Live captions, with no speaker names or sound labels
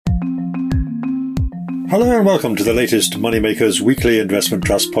Hello and welcome to the latest Moneymakers Weekly Investment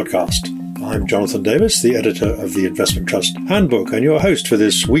Trust podcast. I'm Jonathan Davis, the editor of the Investment Trust Handbook, and your host for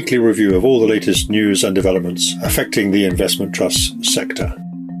this weekly review of all the latest news and developments affecting the investment trust sector.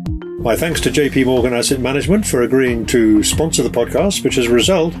 My thanks to JP Morgan Asset Management for agreeing to sponsor the podcast, which as a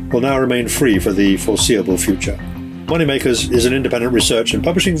result will now remain free for the foreseeable future. Moneymakers is an independent research and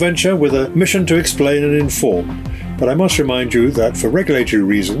publishing venture with a mission to explain and inform. But I must remind you that for regulatory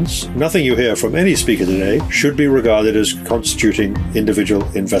reasons, nothing you hear from any speaker today should be regarded as constituting individual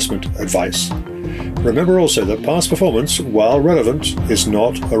investment advice. Remember also that past performance, while relevant, is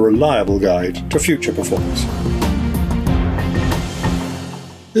not a reliable guide to future performance.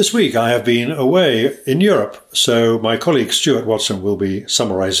 This week I have been away in Europe, so my colleague Stuart Watson will be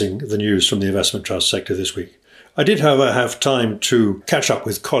summarising the news from the investment trust sector this week. I did, however, have time to catch up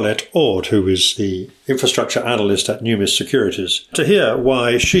with Colette, who is the infrastructure analyst at Numis Securities, to hear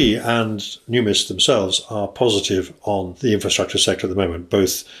why she and Numis themselves are positive on the infrastructure sector at the moment,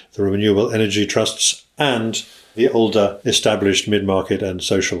 both the renewable energy trusts and the older established mid-market and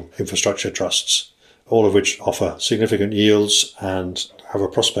social infrastructure trusts, all of which offer significant yields and have a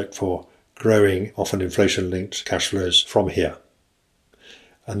prospect for growing, often inflation-linked cash flows from here.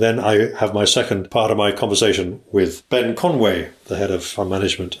 And then I have my second part of my conversation with Ben Conway, the head of fund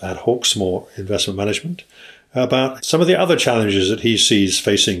management at Hawksmoor Investment Management, about some of the other challenges that he sees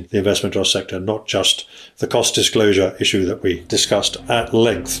facing the investment trust sector, not just the cost disclosure issue that we discussed at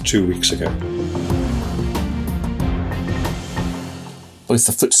length 2 weeks ago. Both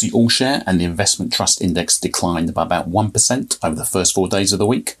the FTSE All-Share and the Investment Trust Index declined by about 1% over the first 4 days of the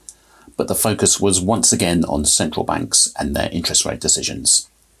week, but the focus was once again on central banks and their interest rate decisions.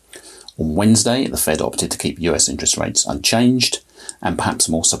 On Wednesday, the Fed opted to keep US interest rates unchanged, and perhaps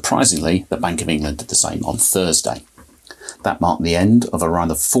more surprisingly, the Bank of England did the same on Thursday. That marked the end of a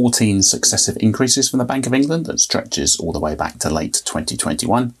run of 14 successive increases from the Bank of England that stretches all the way back to late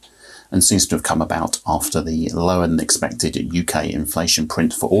 2021, and seems to have come about after the lower than expected UK inflation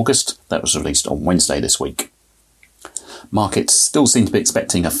print for August that was released on Wednesday this week. Markets still seem to be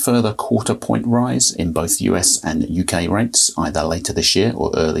expecting a further quarter point rise in both US and UK rates either later this year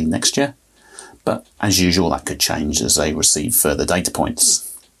or early next year, but as usual that could change as they receive further data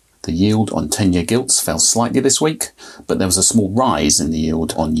points. The yield on 10-year gilts fell slightly this week, but there was a small rise in the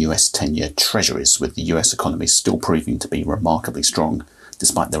yield on US 10-year treasuries, with the US economy still proving to be remarkably strong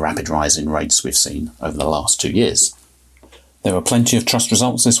despite the rapid rise in rates we've seen over the last 2 years. There were plenty of trust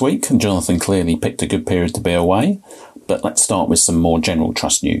results this week, and Jonathan clearly picked a good period to be away, but let's start with some more general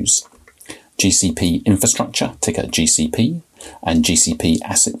trust news. GCP Infrastructure, ticker GCP, and GCP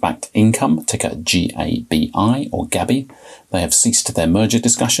Asset-Backed Income, ticker GABI or GABI, they have ceased their merger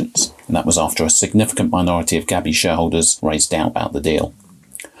discussions, and that was after a significant minority of GABI shareholders raised doubt about the deal.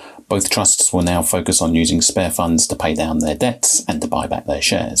 Both trusts will now focus on using spare funds to pay down their debts and to buy back their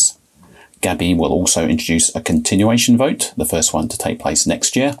shares. GABI will also introduce a continuation vote, the first one to take place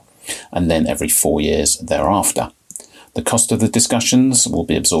next year, and then every 4 years thereafter. The cost of the discussions will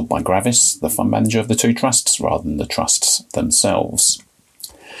be absorbed by Gravis, the fund manager of the two trusts, rather than the trusts themselves.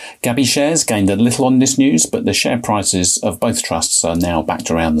 GABI shares gained a little on this news, but the share prices of both trusts are now back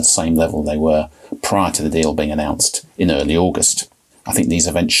around the same level they were prior to the deal being announced in early August. I think these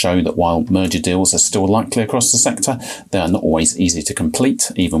events show that while merger deals are still likely across the sector, they are not always easy to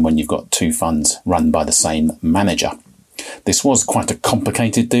complete, even when you've got two funds run by the same manager. This was quite a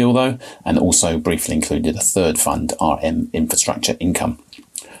complicated deal though, and also briefly included a third fund, RM Infrastructure Income.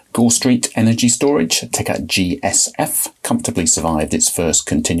 Gore Street Energy Storage, ticker GSF, comfortably survived its first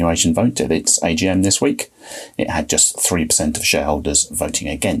continuation vote at its AGM this week. It had just 3% of shareholders voting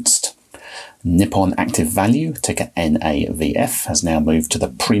against. Nippon Active Value, ticker NAVF, has now moved to the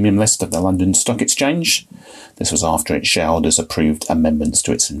premium list of the London Stock Exchange. This was after its shareholders approved amendments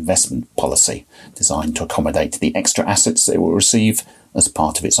to its investment policy, designed to accommodate the extra assets that it will receive as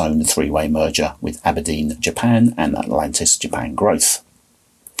part of its own three-way merger with Aberdeen Japan and Atlantis Japan Growth.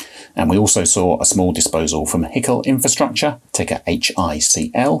 And we also saw a small disposal from Hickel Infrastructure, ticker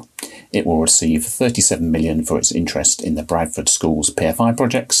HICL. It will receive $37 million for its interest in the Bradford School's PFI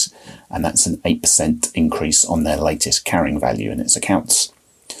projects, and that's an 8% increase on their latest carrying value in its accounts.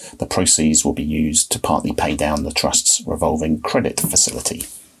 The proceeds will be used to partly pay down the trust's revolving credit facility.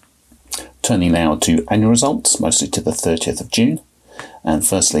 Turning now to annual results, mostly to the 30th of June. And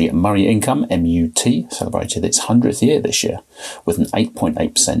firstly, Murray Income, MUT, celebrated its 100th year this year with an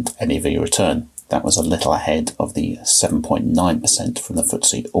 8.8% NAV return. That was a little ahead of the 7.9% from the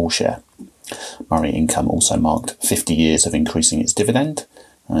FTSE All-Share. Murray Income also marked 50 years of increasing its dividend,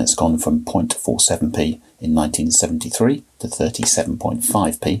 and it's gone from 0.47p in 1973 to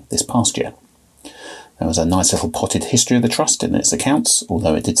 37.5p this past year. There was a nice little potted history of the trust in its accounts,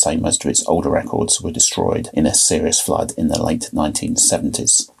 although it did say most of its older records were destroyed in a serious flood in the late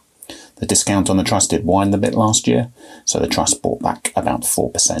 1970s. The discount on the trust did widen a bit last year, so the trust bought back about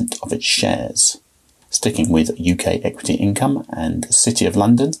 4% of its shares. Sticking with UK equity income, and City of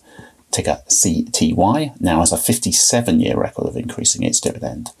London, ticker CTY, now has a 57-year record of increasing its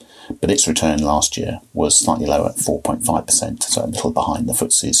dividend, but its return last year was slightly lower at 4.5%, so a little behind the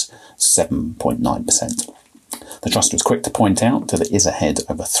FTSE's 7.9%. The trust was quick to point out that it is ahead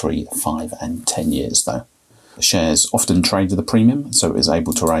over 3, 5 and 10 years though. The shares often trade at a premium, so it was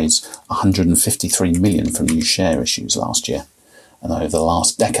able to raise $153 million from new share issues last year, and over the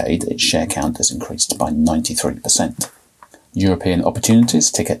last decade its share count has increased by 93%. European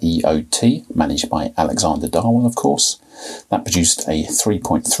Opportunities, ticker EOT, managed by Alexander Darwin, of course. That produced a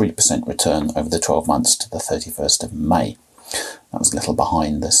 3.3% return over the 12 months to the 31st of May. That was a little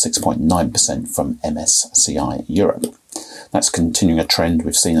behind the 6.9% from MSCI Europe. That's continuing a trend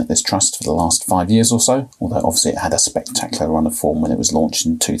we've seen at this trust for the last 5 years or so, although obviously it had a spectacular run of form when it was launched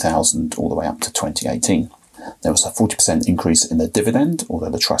in 2000 all the way up to 2018. There was a 40% increase in the dividend, although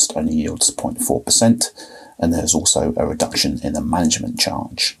the trust only yields 0.4%. And there's also a reduction in the management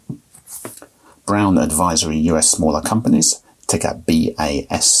charge. Brown Advisory US Smaller Companies, ticker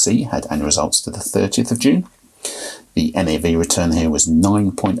BASC, had annual results to the 30th of June. The NAV return here was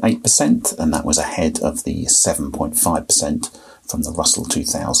 9.8%, and that was ahead of the 7.5% from the Russell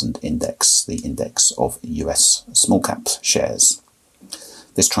 2000 index, the index of US small cap shares.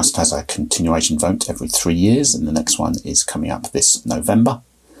 This trust has a continuation vote every 3 years, and the next one is coming up this November.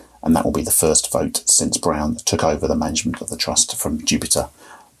 And that will be the first vote since Brown took over the management of the trust from Jupiter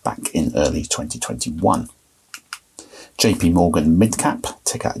back in early 2021. JP Morgan Midcap,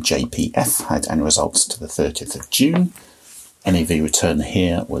 ticker JPF, had annual results to the 30th of June. NAV return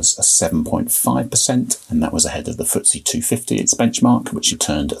here was a 7.5%, and that was ahead of the FTSE 250, its benchmark, which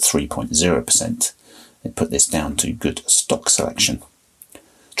returned at 3.0%. It put this down to good stock selection.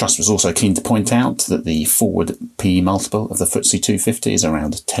 Trust was also keen to point out that the forward PE multiple of the FTSE 250 is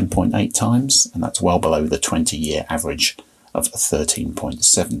around 10.8 times, and that's well below the 20-year average of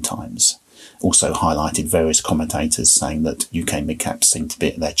 13.7 times. Also highlighted various commentators saying that UK midcaps seem to be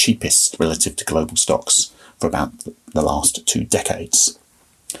at their cheapest relative to global stocks for about the last 2 decades.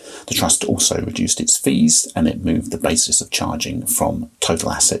 The trust also reduced its fees, and it moved the basis of charging from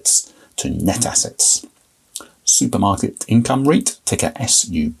total assets to net assets. Supermarket Income REIT, ticker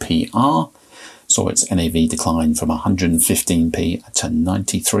SUPR, saw its NAV decline from 115p to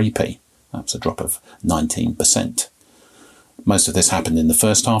 93p. That's a drop of 19%. Most of this happened in the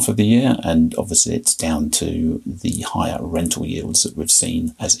first half of the year, and obviously it's down to the higher rental yields that we've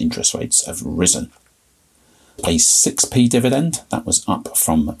seen as interest rates have risen. A 6p dividend, that was up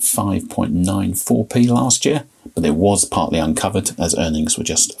from 5.94p last year, but it was partly uncovered as earnings were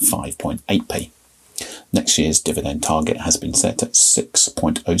just 5.8p. Next year's dividend target has been set at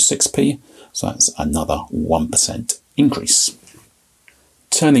 6.06p, so that's another 1% increase.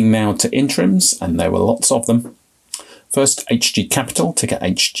 Turning now to interims, and there were lots of them. First, HG Capital, ticker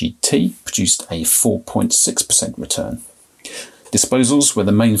HGT, produced a 4.6% return. Disposals were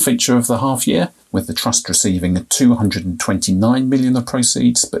the main feature of the half year, with the trust receiving $229 million of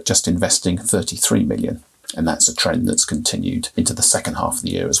proceeds, but just investing $33 million, and that's a trend that's continued into the second half of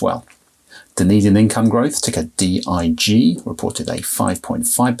the year as well. Dunedin Income Growth, ticker DIG, reported a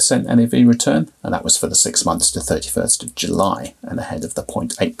 5.5% NAV return, and that was for the 6 months to 31st of July, and ahead of the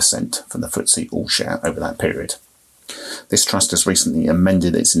 0.8% from the FTSE All-Share over that period. This trust has recently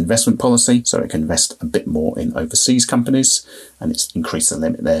amended its investment policy so it can invest a bit more in overseas companies, and it's increased the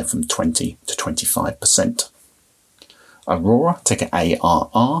limit there from 20 to 25%. Aurora, ticker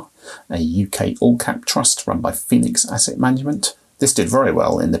ARR, a UK all-cap trust run by Phoenix Asset Management. This did very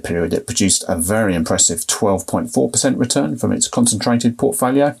well in the period. It produced a very impressive 12.4% return from its concentrated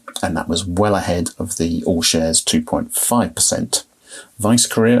portfolio, and that was well ahead of the all-shares 2.5%. Vice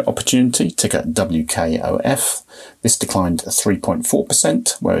Career Opportunity, ticker WKOF. This declined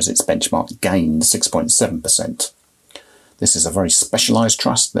 3.4%, whereas its benchmark gained 6.7%. This is a very specialised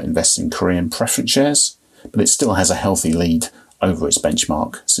trust that invests in Korean preference shares, but it still has a healthy lead over its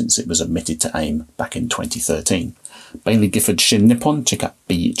benchmark since it was admitted to AIM back in 2013. Baillie Gifford Shin Nippon, ticker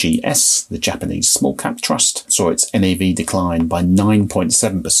BGS, the Japanese small cap trust, saw its NAV decline by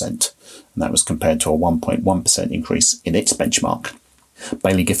 9.7%, and that was compared to a 1.1% increase in its benchmark.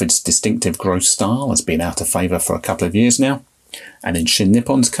 Baillie Gifford's distinctive growth style has been out of favour for a couple of years now, and in Shin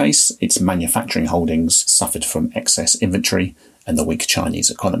Nippon's case, its manufacturing holdings suffered from excess inventory and the weak Chinese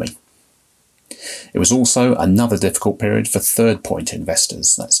economy. It was also another difficult period for Third Point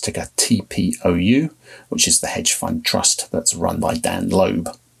investors. That's ticker TPOU, which is the hedge fund trust that's run by Dan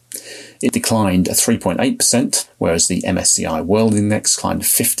Loeb. It declined 3.8%, whereas the MSCI World Index climbed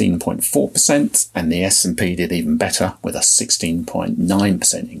 15.4%, and the S&P did even better with a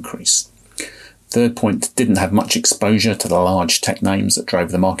 16.9% increase. Third Point didn't have much exposure to the large tech names that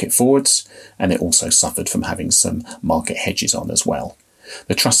drove the market forwards, and it also suffered from having some market hedges on as well.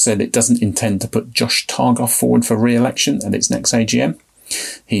 The trust said it doesn't intend to put Josh Targoff forward for re-election at its next AGM.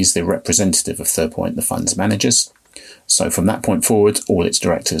 He's the representative of Third Point, the fund's managers. So from that point forward, all its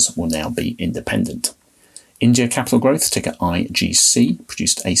directors will now be independent. India Capital Growth, ticker IGC,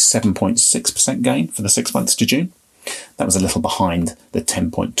 produced a 7.6% gain for the 6 months to June. That was a little behind the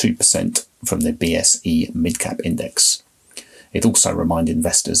 10.2% from the BSE Midcap Index. It also reminded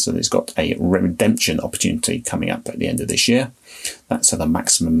investors that it's got a redemption opportunity coming up at the end of this year. That's at a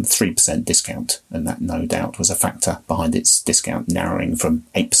maximum 3% discount, and that no doubt was a factor behind its discount narrowing from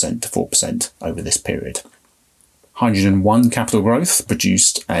 8% to 4% over this period. Hydrogen One Capital Growth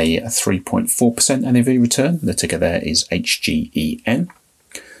produced a 3.4% NAV return. The ticker there is HGEN.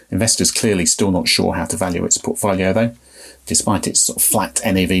 Investors clearly still not sure how to value its portfolio though. Despite its sort of flat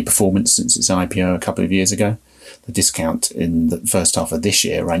NAV performance since its IPO a couple of years ago, the discount in the first half of this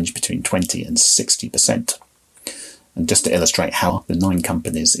year ranged between 20 and 60%. And just to illustrate how the 9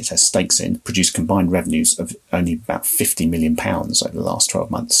 companies it has stakes in produced combined revenues of only about £50 million over the last 12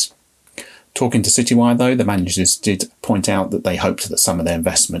 months. Talking to Citywire though, the managers did point out that they hoped that some of their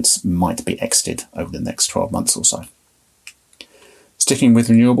investments might be exited over the next 12 months or so. Sticking with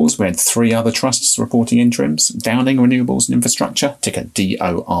renewables, we had 3 other trusts reporting interims. Downing Renewables and Infrastructure, ticker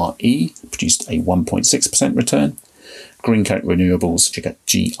DORE, produced a 1.6% return. Greencoat Renewables, ticker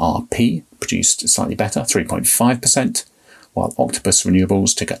GRP, produced slightly better, 3.5%, while Octopus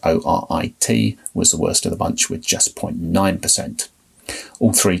Renewables, ticker ORIT, was the worst of the bunch with just 0.9%.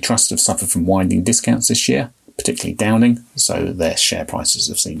 All 3 trusts have suffered from widening discounts this year, particularly Downing, so their share prices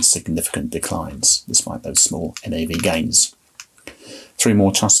have seen significant declines despite those small NAV gains. 3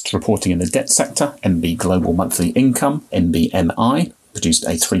 more trusts reporting in the debt sector. MB Global Monthly Income, MBMI, produced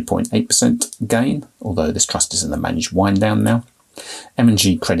a 3.8% gain, although this trust is in the managed wind down now.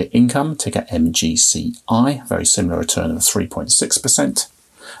 M&G Credit Income, ticker MGCI, very similar return of 3.6%.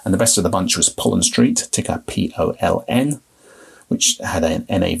 And the best of the bunch was Pollen Street, ticker POLN, which had an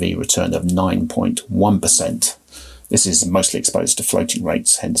NAV return of 9.1%. This is mostly exposed to floating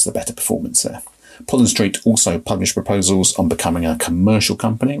rates, hence the better performance there. Pollen Street also published proposals on becoming a commercial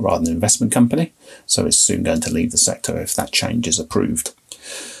company rather than an investment company, so it's soon going to leave the sector if that change is approved.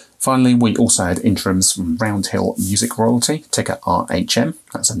 Finally, we also had interims from Roundhill Music Royalty, ticker RHM.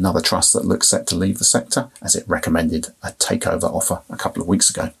 That's another trust that looks set to leave the sector, as it recommended a takeover offer a couple of weeks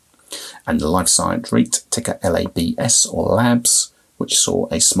ago. And the Life Science REIT, ticker LABS or Labs, which saw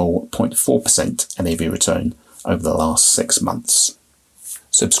a small 0.4% NAV return over the last 6 months.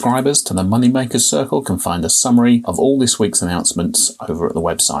 Subscribers to the Moneymakers Circle can find a summary of all this week's announcements over at the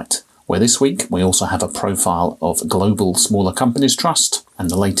website, where this week we also have a profile of Global Smaller Companies Trust and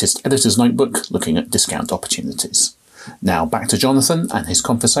the latest editor's notebook looking at discount opportunities. Now back to Jonathan and his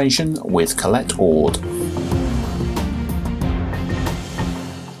conversation with Colette Ord.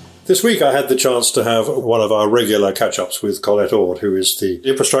 This week I had the chance to have one of our regular catch-ups with Colette Ord, who is the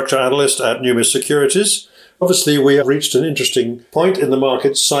infrastructure analyst at Numis Securities. Obviously, we have reached an interesting point in the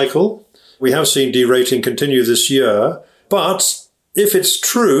market cycle. We have seen derating continue this year, but if it's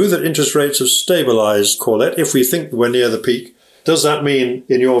true that interest rates have stabilised, Colette, if we think we're near the peak, does that mean,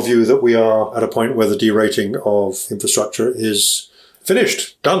 in your view, that we are at a point where the derating of infrastructure is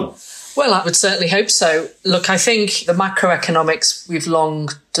finished, done? Well, I would certainly hope so. Look, I think the macroeconomics we've long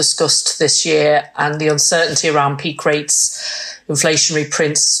discussed this year and the uncertainty around peak rates, inflationary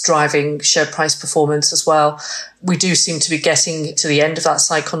prints driving share price performance as well. We do seem to be getting to the end of that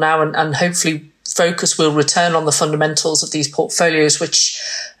cycle now, and hopefully focus will return on the fundamentals of these portfolios, which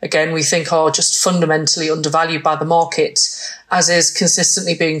again we think are just fundamentally undervalued by the market, as is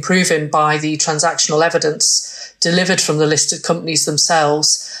consistently being proven by the transactional evidence delivered from the listed companies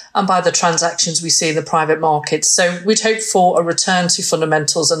themselves and by the transactions we see in the private markets. So we'd hope for a return to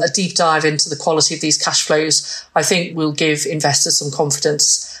fundamentals, and a deep dive into the quality of these cash flows, I think, will give investors some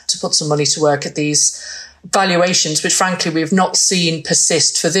confidence to put some money to work at these valuations, which frankly we've not seen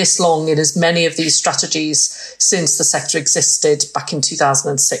persist for this long in as many of these strategies since the sector existed back in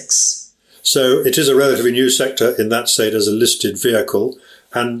 2006. So it is a relatively new sector in that state as a listed vehicle.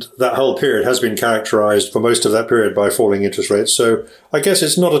 And that whole period has been characterized for most of that period by falling interest rates. So I guess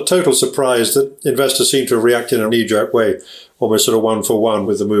it's not a total surprise that investors seem to have reacted in a knee-jerk way, almost sort of one for one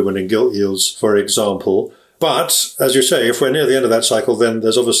with the movement in gilt yields, for example. But, as you say, if we're near the end of that cycle, then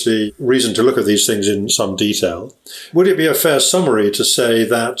there's obviously reason to look at these things in some detail. Would it be a fair summary to say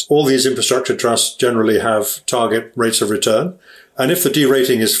that all these infrastructure trusts generally have target rates of return? And if the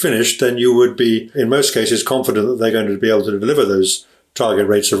derating is finished, then you would be, in most cases, confident that they're going to be able to deliver those target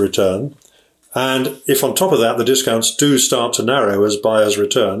rates of return. And if on top of that, the discounts do start to narrow as buyers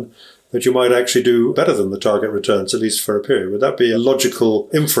return, that you might actually do better than the target returns, at least for a period. Would that be a logical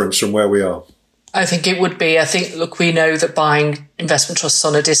inference from where we are? I think it would be. I think, look, we know that buying investment trusts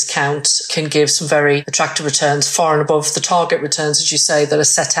on a discount can give some very attractive returns far and above the target returns, as you say, that are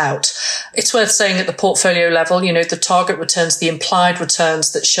set out. It's worth saying at the portfolio level, the target returns, the implied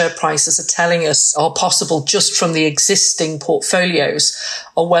returns that share prices are telling us are possible just from the existing portfolios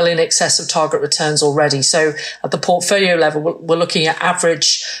are well in excess of target returns already. So at the portfolio level, we're looking at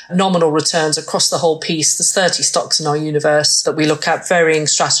average nominal returns across the whole piece. There's 30 stocks in our universe that we look at, varying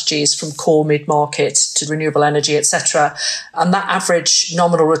strategies from core, mid-market to renewable energy, etc. And that average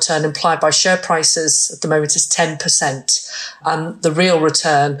nominal return implied by share prices at the moment is 10%. And the real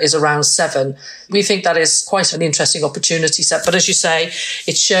return is around 7%. We think that is quite an interesting opportunity set. But as you say,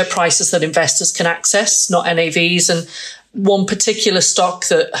 it's share prices that investors can access, not NAVs. And one particular stock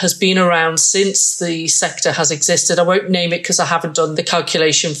that has been around since the sector has existed, I won't name it because I haven't done the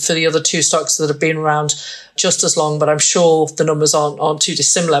calculation for the other two stocks that have been around just as long, but I'm sure the numbers aren't too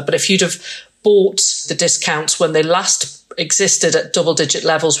dissimilar. But if you'd have bought the discounts when they last existed at double-digit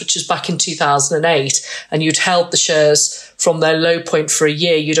levels, which is back in 2008, and you'd held the shares from their low point for a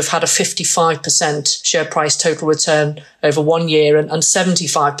year, you'd have had a 55% share price total return over 1 year and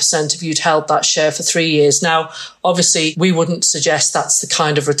 75% if you'd held that share for 3 years. Now, obviously, we wouldn't suggest that's the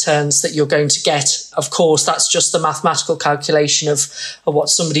kind of returns that you're going to get. Of course, that's just the mathematical calculation of what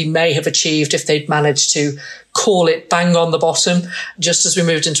somebody may have achieved if they'd managed to call it bang on the bottom, just as we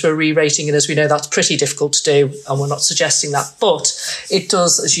moved into a re-rating. And as we know, that's pretty difficult to do, and we're not suggesting that. But it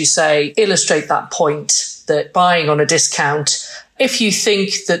does, as you say, illustrate that point that buying on a discount, if you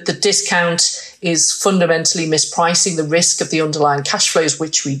think that the discount is fundamentally mispricing the risk of the underlying cash flows,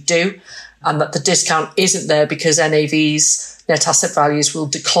 which we do, and that the discount isn't there because NAVs, net asset values, will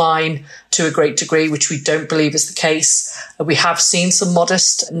decline to a great degree, which we don't believe is the case. We have seen some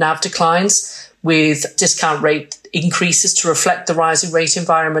modest NAV declines with discount rate increases to reflect the rising rate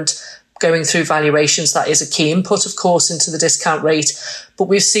environment going through valuations. That is a key input, of course, into the discount rate. But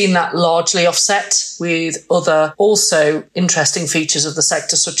we've seen that largely offset with other also interesting features of the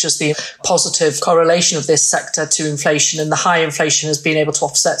sector, such as the positive correlation of this sector to inflation. And the high inflation has been able to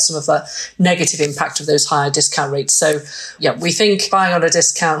offset some of the negative impact of those higher discount rates. So, yeah, we think buying on a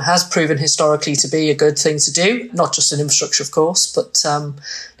discount has proven historically to be a good thing to do, not just in infrastructure, of course, but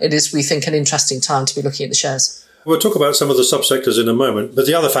it is, we think, an interesting time to be looking at the shares. We'll talk about some of the subsectors in a moment, but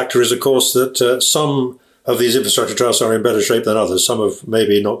the other factor is, of course, that some of these infrastructure trusts are in better shape than others. Some have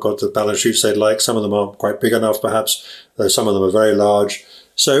maybe not got the balance sheets they'd like. Some of them aren't quite big enough, perhaps, though some of them are very large.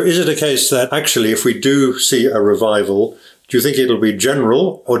 So is it a case that actually, if we do see a revival, do you think it'll be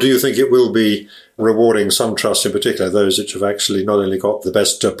general, or do you think it will be rewarding some trusts in particular, those which have actually not only got the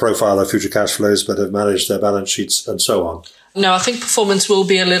best profile of future cash flows, but have managed their balance sheets and so on? No, I think performance will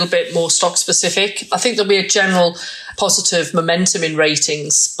be a little bit more stock specific. I think there'll be a general positive momentum in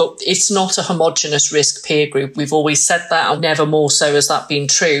ratings, but it's not a homogenous risk peer group. We've always said that, and never more so has that been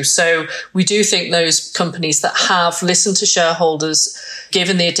true. So we do think those companies that have listened to shareholders,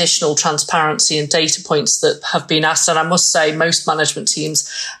 given the additional transparency and data points that have been asked, and I must say most management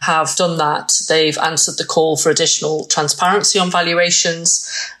teams have done that. They've answered the call for additional transparency on valuations.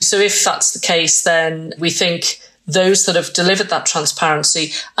 So if that's the case, then we think those that have delivered that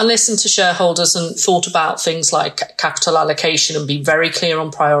transparency and listened to shareholders and thought about things like capital allocation and been very clear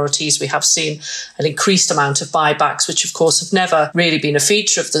on priorities. We have seen an increased amount of buybacks, which of course have never really been a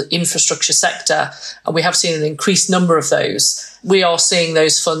feature of the infrastructure sector. And we have seen an increased number of those. We are seeing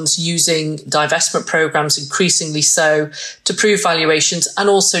those funds using divestment programs, increasingly so, to prove valuations and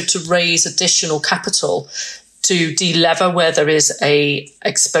also to raise additional capital to delever where there is a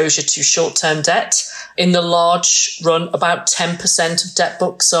exposure to short-term debt. In the large run, about 10% of debt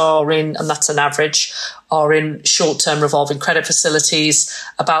books are in, and that's an average, are in short-term revolving credit facilities.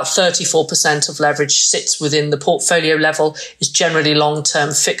 About 34% of leverage sits within the portfolio level, is generally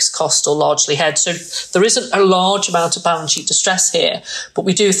long-term fixed cost or largely hedged. So there isn't a large amount of balance sheet distress here, but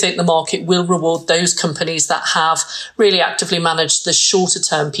we do think the market will reward those companies that have really actively managed the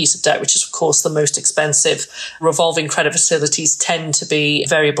shorter-term piece of debt, which is, of course, the most expensive. Revolving credit facilities tend to be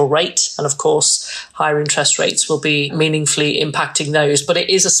variable rate, and, of course, higher interest rates will be meaningfully impacting those. But it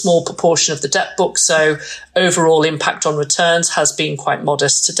is a small proportion of the debt book, so overall impact on returns has been quite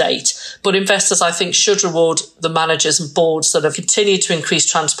modest to date. But investors, I think, should reward the managers and boards that have continued to increase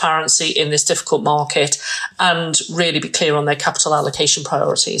transparency in this difficult market and really be clear on their capital allocation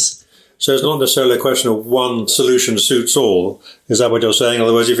priorities. So it's not necessarily a question of one solution suits all. Is that what you're saying? In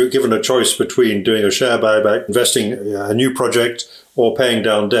other words, if you're given a choice between doing a share buyback, investing in a new project, or paying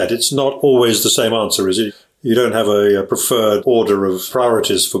down debt, it's not always the same answer, is it? You don't have a preferred order of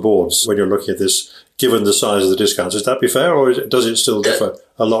priorities for boards when you're looking at this, given the size of the discounts. Is that be fair, or does it still differ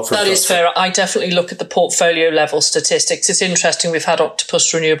a lot from that? Is fair. I definitely look at the portfolio level statistics. It's interesting. We've had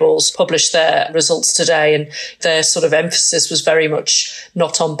Octopus Renewables publish their results today, and their sort of emphasis was very much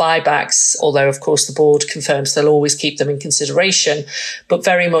not on buybacks, although, of course, the board confirms they'll always keep them in consideration, but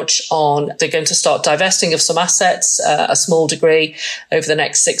very much on they're going to start divesting of some assets, a small degree, over the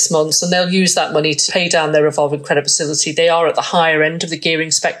next 6 months, and they'll use that money to pay down their revolving credit facility. They are at the higher end of the gearing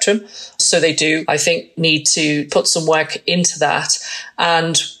spectrum, so they do, I think, need to put some work into that.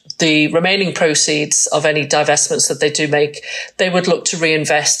 And the remaining proceeds of any divestments that they do make, they would look to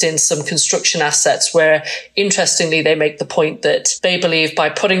reinvest in some construction assets where, interestingly, they make the point that they believe by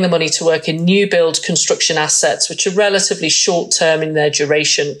putting the money to work in new build construction assets, which are relatively short term in their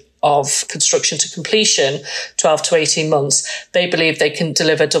duration of construction to completion, 12 to 18 months, they believe they can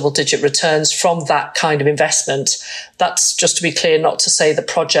deliver double-digit returns from that kind of investment. That's, just to be clear, not to say the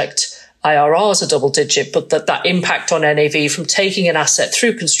project IRRs are double digit, but that impact on NAV from taking an asset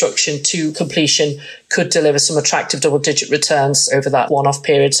through construction to completion could deliver some attractive double digit returns over that one-off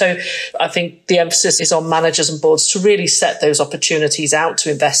period. So I think the emphasis is on managers and boards to really set those opportunities out to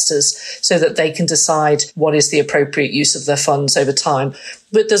investors so that they can decide what is the appropriate use of their funds over time.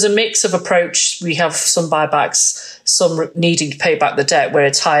 But there's a mix of approach. We have some buybacks, some needing to pay back the debt where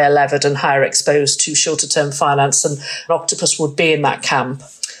it's higher levered and higher exposed to shorter term finance, and Octopus would be in that camp.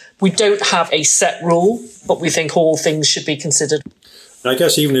 We don't have a set rule, but we think all things should be considered. I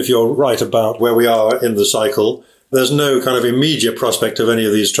guess even if you're right about where we are in the cycle, there's no kind of immediate prospect of any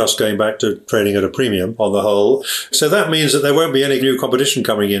of these trusts going back to trading at a premium on the whole. So that means that there won't be any new competition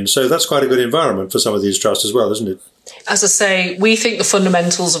coming in. So that's quite a good environment for some of these trusts as well, isn't it? As I say, we think the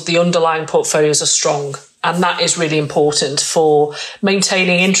fundamentals of the underlying portfolios are strong. And that is really important for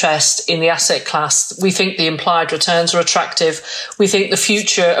maintaining interest in the asset class. We think the implied returns are attractive. We think the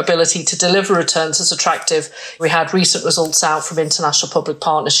future ability to deliver returns is attractive. We had recent results out from International Public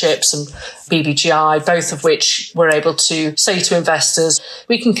Partnerships and BBGI, both of which were able to say to investors,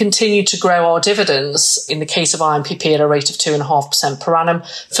 we can continue to grow our dividends, in the case of INPP, at a rate of 2.5% per annum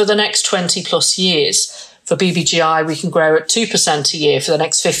for the next 20 plus years. For BBGI, we can grow at 2% a year for the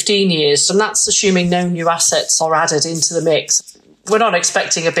next 15 years. And that's assuming no new assets are added into the mix. We're not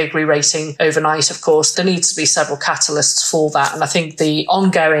expecting a big re-rating overnight, of course. There needs to be several catalysts for that. And I think the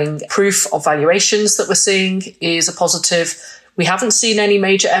ongoing proof of valuations that we're seeing is a positive. We haven't seen any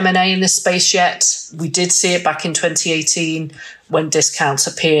major M&A in this space yet. We did see it back in 2018 when discounts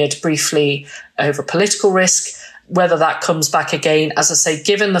appeared briefly over political risk. Whether that comes back again, as I say,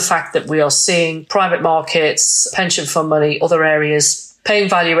 given the fact that we are seeing private markets, pension fund money, other areas paying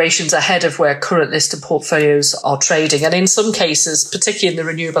valuations ahead of where current listed portfolios are trading. And in some cases, particularly in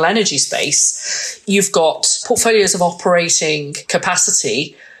the renewable energy space, you've got portfolios of operating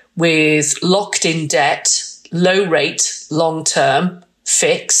capacity with locked in debt, low rate, long term,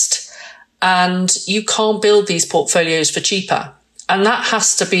 fixed, and you can't build these portfolios for cheaper. And that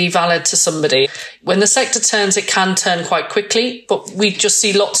has to be valid to somebody. When the sector turns, it can turn quite quickly, but we just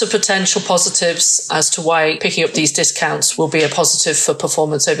see lots of potential positives as to why picking up these discounts will be a positive for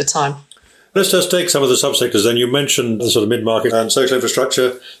performance over time. Let's just take some of the subsectors then. You mentioned the sort of mid-market and social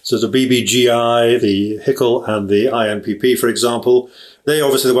infrastructure. So the BBGI, the HICL and the INPP, for example, they're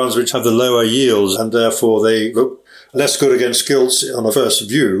obviously the ones which have the lower yields and therefore they look less good against gilts on a first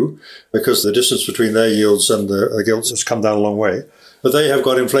view because the distance between their yields and the gilts has come down a long way. But they have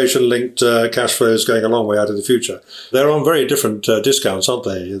got inflation-linked cash flows going a long way out of the future. They're on very different discounts, aren't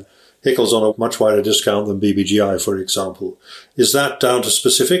they? HICL's on a much wider discount than BBGI, for example. Is that down to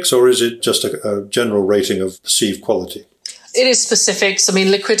specifics or is it just a general rating of perceived quality? It is specifics. I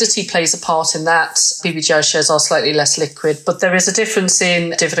mean, liquidity plays a part in that. BBGI shares are slightly less liquid, but there is a difference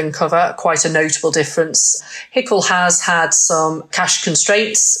in dividend cover, quite a notable difference. HICL has had some cash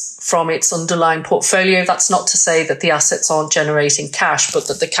constraints from its underlying portfolio. That's not to say that the assets aren't generating cash, but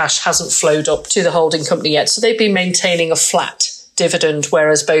that the cash hasn't flowed up to the holding company yet. So they've been maintaining a flat dividend,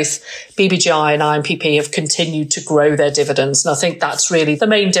 whereas both BBGI and IMPP have continued to grow their dividends. And I think that's really the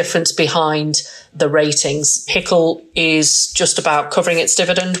main difference behind the ratings. HICL is just about covering its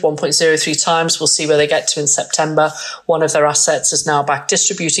dividend, 1.03 times. We'll see where they get to in September. One of their assets is now back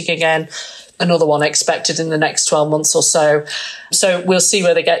distributing again. Another one expected in the next 12 months or so. So we'll see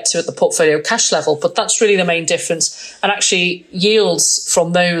where they get to at the portfolio cash level, but that's really the main difference. And actually, yields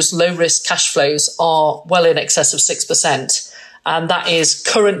from those low-risk cash flows are well in excess of 6%. And that is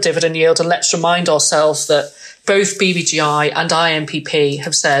current dividend yield. And let's remind ourselves that both BBGI and IMPP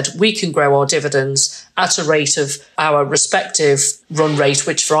have said we can grow our dividends at a rate of our respective run rate,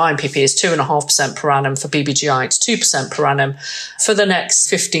 which for IMPP is 2.5% per annum. For BBGI, it's 2% per annum for the next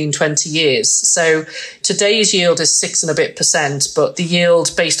 15, 20 years. So today's yield is 6 and a bit percent, but the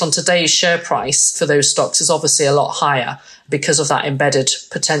yield based on today's share price for those stocks is obviously a lot higher because of that embedded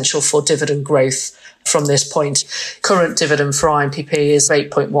potential for dividend growth from this point. Current dividend for IMPP is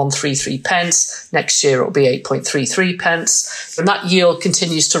 8.133 pence. Next year it will be 8.33 pence. And that yield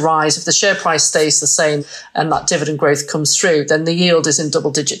continues to rise. If the share price stays the same and that dividend growth comes through, then the yield is in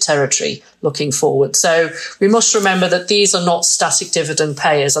double-digit territory looking forward. So we must remember that these are not static dividend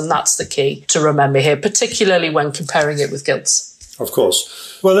payers, and that's the key to remember here, particularly when comparing it with gilts. Of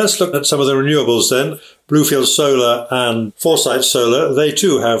course. Well, let's look at some of the renewables then. Bluefield Solar and Foresight Solar, they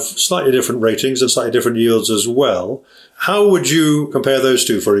too have slightly different ratings and slightly different yields as well. How would you compare those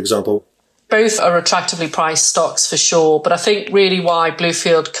two, for example? Both are attractively priced stocks for sure, but I think really why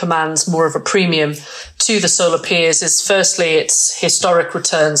Bluefield commands more of a premium to the solar peers is firstly its historic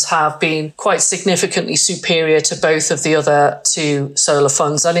returns have been quite significantly superior to both of the other two solar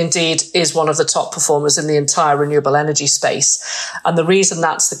funds, and indeed is one of the top performers in the entire renewable energy space. And the reason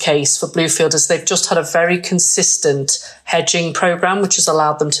that's the case for Bluefield is they've just had a very consistent hedging program, which has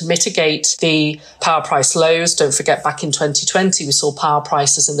allowed them to mitigate the power price lows. Don't forget, back in 2020, we saw power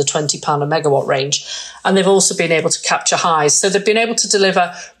prices in the £20 a megawatt range. And they've also been able to capture highs. So they've been able to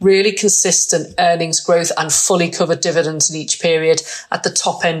deliver really consistent earnings growth and fully covered dividends in each period at the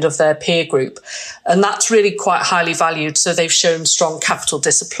top end of their peer group. And that's really quite highly valued. So they've shown strong capital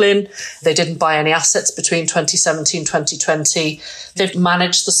discipline. They didn't buy any assets between 2017 and 2020. They've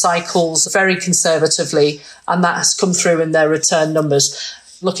managed the cycles very conservatively, and that has come through in their return numbers.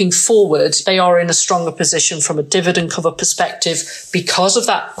 Looking forward, they are in a stronger position from a dividend cover perspective because of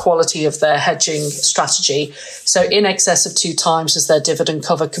that quality of their hedging strategy. So in excess of 2 times is their dividend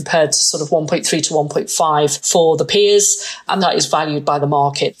cover compared to sort of 1.3 to 1.5 for the peers, and that is valued by the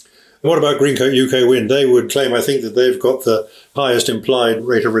market. What about Greencoat UK Wind? They would claim, I think, that they've got the highest implied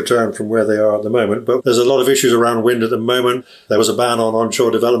rate of return from where they are at the moment. But there's a lot of issues around wind at the moment. There was a ban on onshore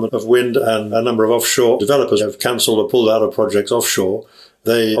development of wind, and a number of offshore developers have cancelled or pulled out of projects offshore.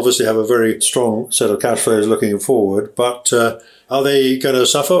 They obviously have a very strong set of cash flows looking forward. But are they going to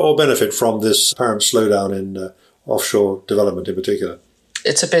suffer or benefit from this apparent slowdown in offshore development in particular?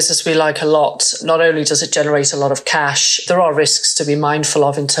 It's a business we like a lot. Not only does it generate a lot of cash, there are risks to be mindful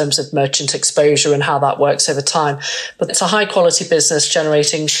of in terms of merchant exposure and how that works over time. But it's a high quality business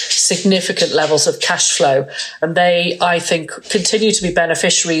generating significant levels of cash flow. And they, I think, continue to be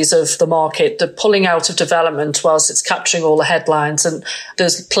beneficiaries of the market. They're pulling out of development whilst it's capturing all the headlines. And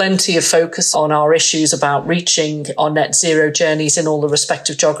there's plenty of focus on our issues about reaching our net zero journeys in all the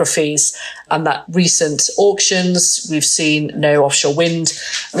respective geographies. And that recent auctions, we've seen no offshore wind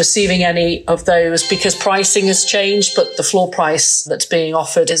receiving any of those because pricing has changed, but the floor price that's being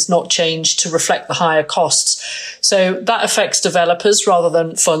offered is not changed to reflect the higher costs. So that affects developers rather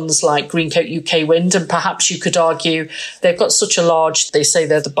than funds like Greencoat UK Wind. And perhaps you could argue they've got such a large, they say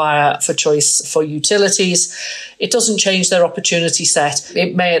they're the buyer for choice for utilities. It doesn't change their opportunity set.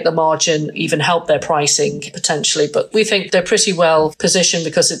 It may at the margin even help their pricing potentially, but we think they're pretty well positioned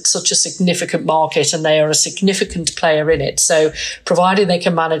because it's such a significant market and they are a significant player in it. So provided they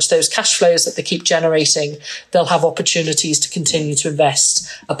can manage those cash flows that they keep generating, they'll have opportunities to continue to invest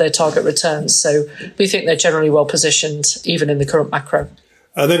at their target returns. So we think they're generally well positioned, even in the current macro.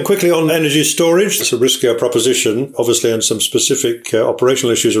 And then quickly on energy storage, it's a riskier proposition, obviously, and some specific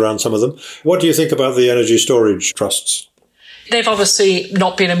operational issues around some of them. What do you think about the energy storage trusts? They've obviously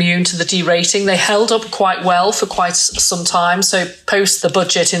not been immune to the derating. They held up quite well for quite some time. So post the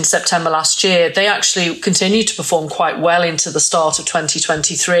budget in September last year, they actually continued to perform quite well into the start of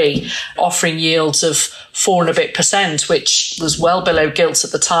 2023, offering yields of 4% and a bit, which was well below gilt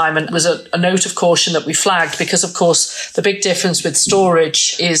at the time, and was a note of caution that we flagged because, of course, the big difference with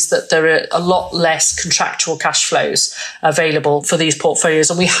storage is that there are a lot less contractual cash flows available for these portfolios.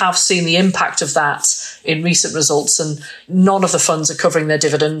 And we have seen the impact of that in recent results, and none of the funds are covering their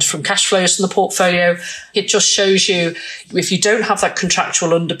dividend from cash flows from the portfolio. It just shows you, if you don't have that contractual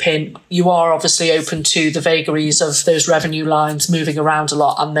underpin, you are obviously open to the vagaries of those revenue lines moving around a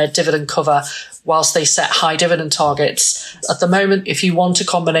lot and their dividend cover whilst they set high dividend targets. At the moment, if you want a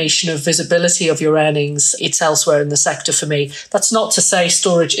combination of visibility of your earnings, it's elsewhere in the sector for me. That's not to say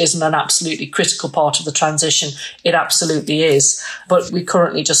storage isn't an absolutely critical part of the transition. It absolutely is. But we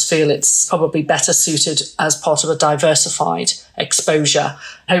currently just feel it's probably better suited as part of a diversified exposure.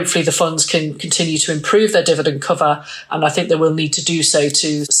 Hopefully the funds can continue to improve their dividend cover, and I think they will need to do so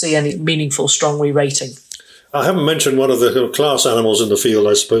to see any meaningful strong re-rating. I haven't mentioned one of the class animals in the field,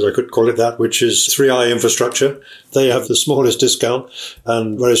 I suppose I could call it that, which is 3i Infrastructure. They have the smallest discount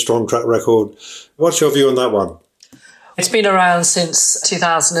and very strong track record. What's your view on that one? It's been around since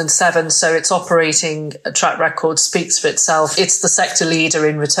 2007, so its operating track record speaks for itself. It's the sector leader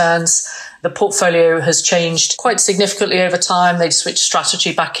in returns. The portfolio has changed quite significantly over time. They switched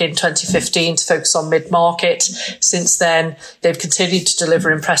strategy back in 2015 to focus on mid-market. Since then, they've continued to deliver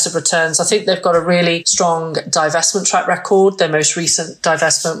impressive returns. I think they've got a really strong divestment track record. Their most recent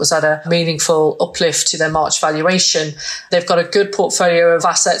divestment was at a meaningful uplift to their March valuation. They've got a good portfolio of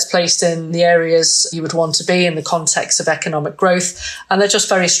assets placed in the areas you would want to be in the context of economic growth. And they're just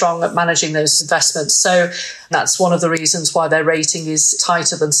very strong at managing those investments. So that's one of the reasons why their rating is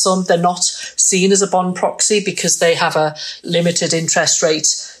tighter than some. They're not seen as a bond proxy because they have a limited interest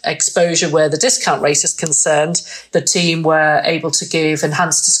rate exposure where the discount rate is concerned. The team were able to give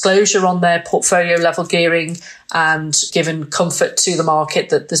enhanced disclosure on their portfolio level gearing and given comfort to the market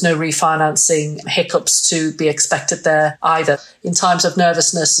that there's no refinancing hiccups to be expected there either. In times of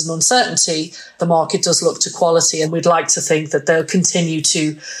nervousness and uncertainty, the market does look to quality, and we'd like to think that they'll continue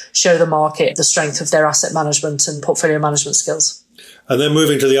to show the market the strength of their asset management and portfolio management skills. And then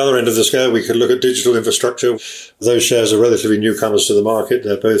moving to the other end of the scale, we could look at digital infrastructure. Those shares are relatively newcomers to the market.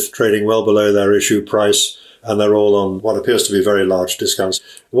 They're both trading well below their issue price, and they're all on what appears to be very large discounts.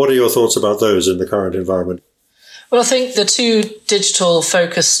 What are your thoughts about those in the current environment? Well, I think the two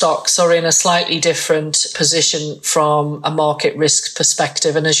digital-focused stocks are in a slightly different position from a market risk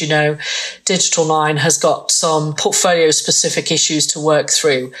perspective. And as you know, Digital 9 has got some portfolio-specific issues to work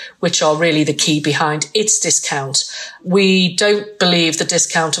through, which are really the key behind its discount. We don't believe the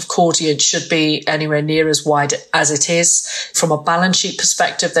discount of Cordiant should be anywhere near as wide as it is. From a balance sheet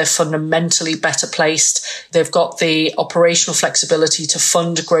perspective, they're fundamentally better placed. They've got the operational flexibility to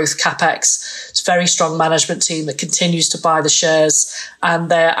fund growth CapEx. It's a very strong management team that continues to buy the shares, and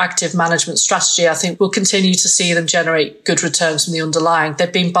their active management strategy, I think, will continue to see them generate good returns from the underlying.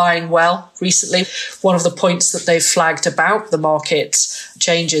 They've been buying well recently. One of the points that they've flagged about the market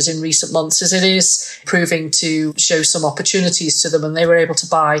changes in recent months is it is proving to show some opportunities to them, and they were able to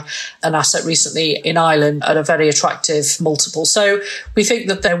buy an asset recently in Ireland at a very attractive multiple. So we think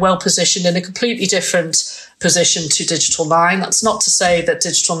that they're well positioned in a completely different position to Digital 9. That's not to say that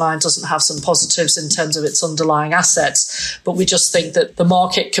Digital 9 doesn't have some positives in terms of its underlying assets, but we just think that the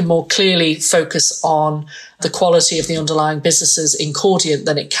market can more clearly focus on the quality of the underlying businesses in Cordiant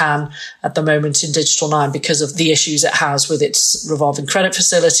than it can at the moment in Digital 9 because of the issues it has with its revolving credit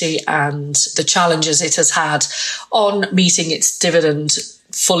facility and the challenges it has had on meeting its dividend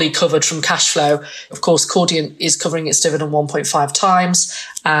fully covered from cash flow. Of course, Cordiant is covering its dividend 1.5 times.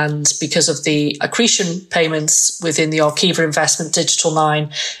 And because of the accretion payments within the Arqiva investment, Digital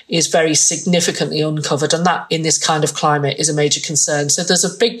 9 is very significantly uncovered. And that in this kind of climate is a major concern. So there's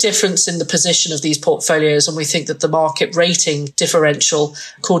a big difference in the position of these portfolios. And we think that the market rating differential,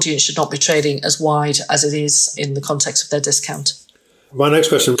 Cordiant should not be trading as wide as it is in the context of their discount. My next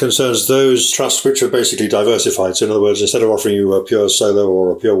question concerns those trusts which are basically diversified. So in other words, instead of offering you a pure solar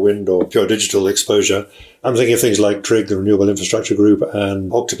or a pure wind or pure digital exposure, I'm thinking of things like TRIG, the Renewable Infrastructure Group,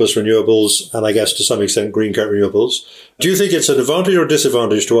 and Octopus Renewables, and I guess to some extent Greencoat Renewables. Do you think it's an advantage or a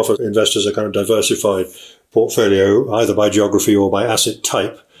disadvantage to offer investors a kind of diversified portfolio, either by geography or by asset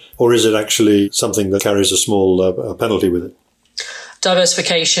type, or is it actually something that carries a small penalty with it?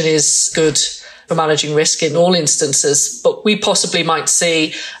 Diversification is good for managing risk in all instances, but we possibly might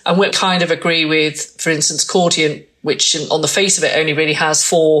see, and we kind of agree with, for instance, Cordiant which on the face of it only really has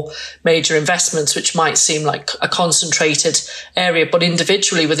 4 major investments, which might seem like a concentrated area, but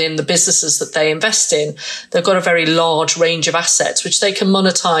individually within the businesses that they invest in, they've got a very large range of assets, which they can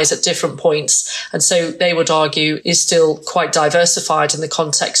monetize at different points. And so they would argue is still quite diversified in the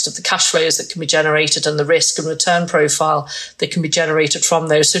context of the cash flows that can be generated and the risk and return profile that can be generated from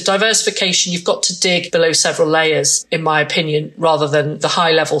those. So diversification, you've got to dig below several layers, in my opinion, rather than the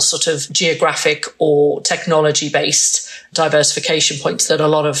high level sort of geographic or technology based diversification points that a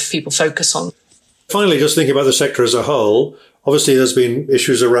lot of people focus on. Finally, just thinking about the sector as a whole, obviously there's been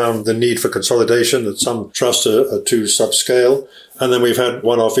issues around the need for consolidation, that some trusts are too subscale. And then we've had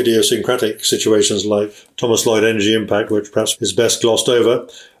one-off idiosyncratic situations like Thomas Lloyd Energy Impact, which perhaps is best glossed over.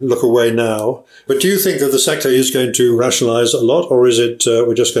 Look away now. But do you think that the sector is going to rationalise a lot, or is it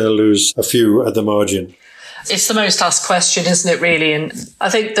we're just going to lose a few at the margin? It's the most asked question, isn't it, really? And I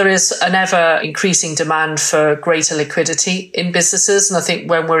think there is an ever increasing demand for greater liquidity in businesses. And I think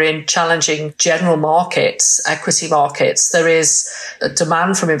when we're in challenging general markets, equity markets, there is a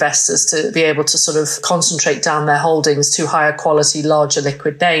demand from investors to be able to sort of concentrate down their holdings to higher quality, larger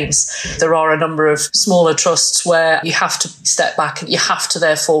liquid names. There are a number of smaller trusts where you have to step back and you have to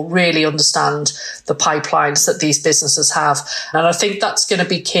therefore really understand the pipelines that these businesses have. And I think that's going to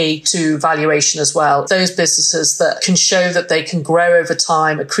be key to valuation as well. Those businesses that can show that they can grow over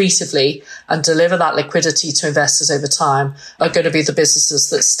time accretively and deliver that liquidity to investors over time are going to be the businesses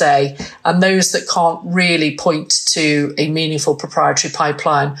that stay. And those that can't really point to a meaningful proprietary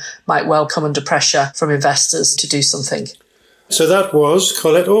pipeline might well come under pressure from investors to do something. So that was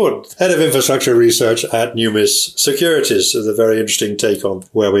Colette Ord, Head of Infrastructure Research at Numis Securities, with a very interesting take on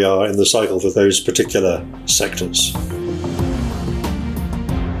where we are in the cycle for those particular sectors.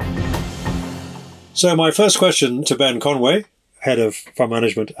 So my first question to Ben Conway, Head of Fund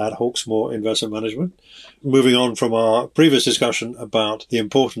Management at Hawksmoor Investment Management, moving on from our previous discussion about the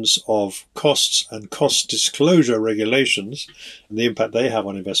importance of costs and cost disclosure regulations and the impact they have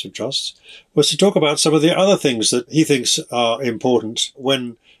on investment trusts, was to talk about some of the other things that he thinks are important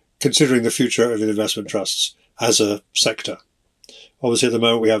when considering the future of investment trusts as a sector. Obviously, at the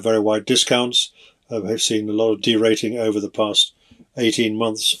moment, we have very wide discounts. We've seen a lot of derating over the past 18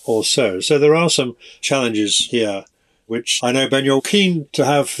 months or so. So there are some challenges here, which I know, Ben, you're keen to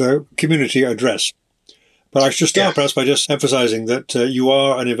have the community address. But I should start perhaps by just emphasising that you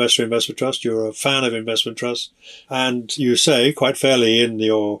are an investor in investment trust, you're a fan of investment trusts, and you say quite fairly in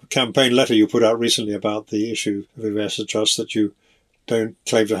your campaign letter you put out recently about the issue of investment trusts that you don't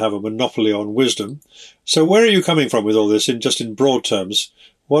claim to have a monopoly on wisdom. So where are you coming from with all this, in broad terms?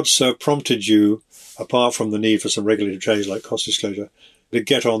 What's prompted you, apart from the need for some regulatory change like cost disclosure, to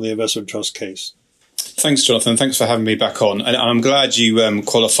get on the investment trust case? Thanks, Jonathan. Thanks for having me back on. And I'm glad you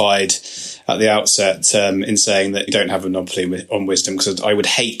qualified at the outset in saying that you don't have a monopoly on wisdom, because I would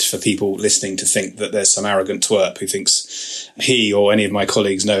hate for people listening to think that there's some arrogant twerp who thinks he or any of my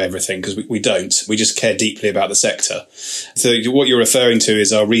colleagues know everything, because we don't. We just care deeply about the sector. So what you're referring to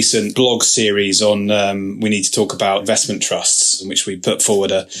is our recent blog series on we need to talk about investment trusts, in which we put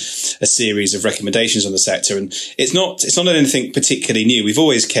forward a series of recommendations on the sector. And it's not anything particularly new. We've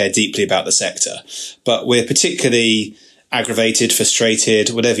always cared deeply about the sector, but we're particularly aggravated,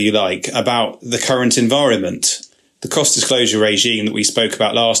 frustrated, whatever you like, about the current environment. The cost disclosure regime that we spoke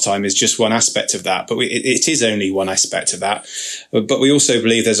about last time is just one aspect of that, but it is only one aspect of that. But we also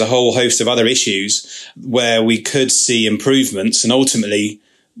believe there's a whole host of other issues where we could see improvements, and ultimately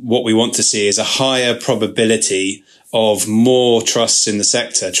what we want to see is a higher probability of more trusts in the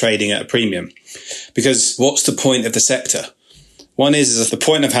sector trading at a premium. Because what's the point of the sector? One is the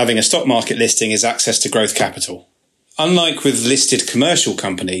point of having a stock market listing is access to growth capital. Unlike with listed commercial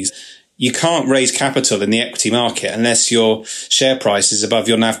companies, you can't raise capital in the equity market unless your share price is above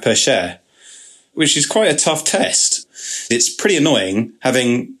your NAV per share, which is quite a tough test. It's pretty annoying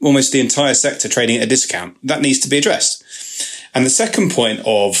having almost the entire sector trading at a discount. That needs to be addressed. And the second point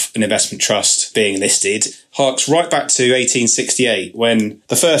of an investment trust being listed harks right back to 1868, when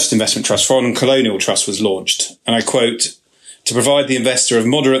the first investment trust, Foreign Colonial Trust, was launched. And I quote, "To provide the investor of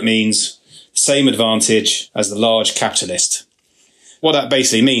moderate means same advantage as the large capitalist." What that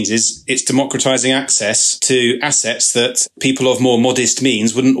basically means is it's democratizing access to assets that people of more modest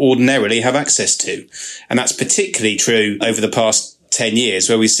means wouldn't ordinarily have access to. And that's particularly true over the past 10 years,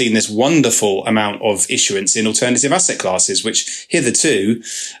 where we've seen this wonderful amount of issuance in alternative asset classes, which hitherto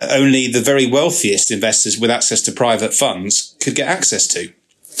only the very wealthiest investors with access to private funds could get access to.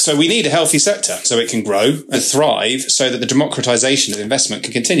 So we need a healthy sector so it can grow and thrive, so that the democratization of investment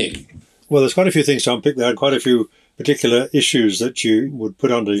can continue. Well, there's quite a few things to unpick there, and quite a few particular issues that you would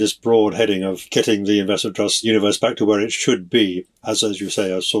put under this broad heading of getting the investment trust universe back to where it should be, as you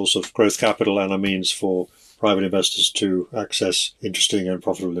say, a source of growth capital and a means for private investors to access interesting and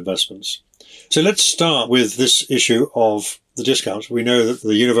profitable investments? So let's start with this issue of the discounts. We know that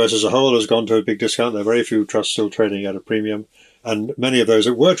the universe as a whole has gone to a big discount. There are very few trusts still trading at a premium. And many of those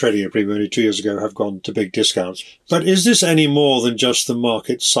that were trading at a premium only 2 years ago have gone to big discounts. But is this any more than just the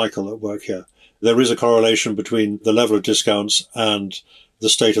market cycle at work here? There is a correlation between the level of discounts and the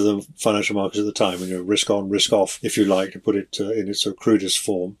state of the financial markets at the time, risk on, risk off, if you like, to put it in its crudest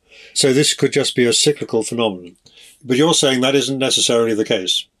form. So this could just be a cyclical phenomenon. But you're saying that isn't necessarily the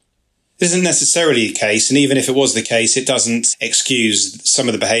case. This isn't necessarily the case, and even if it was the case, it doesn't excuse some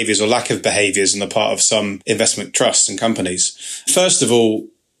of the behaviours or lack of behaviours on the part of some investment trusts and companies. First of all,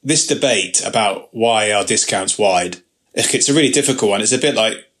 this debate about why are discounts wide, it's a really difficult one. It's a bit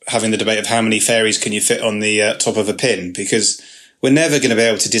like having the debate of how many fairies can you fit on the top of a pin, because we're never going to be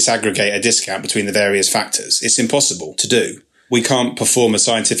able to disaggregate a discount between the various factors. It's impossible to do. We can't perform a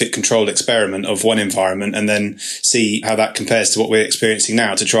scientific controlled experiment of one environment and then see how that compares to what we're experiencing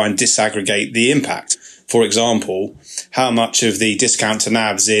now to try and disaggregate the impact. For example, how much of the discount to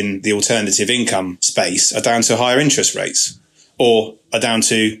NAVs in the alternative income space are down to higher interest rates, or are down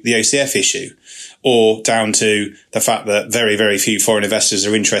to the OCF issue, or down to the fact that very, very few foreign investors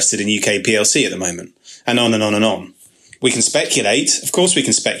are interested in UK PLC at the moment, and on and on and on. We can speculate. Of course we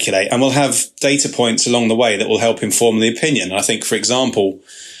can speculate, and we'll have data points along the way that will help inform the opinion. And I think, for example,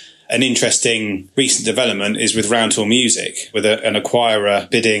 an interesting recent development is with Roundhill Music, with an acquirer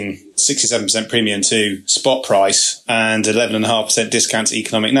bidding 67% premium to spot price and 11.5% discount to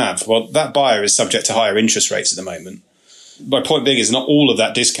economic NAV. Well, that buyer is subject to higher interest rates at the moment. My point being is not all of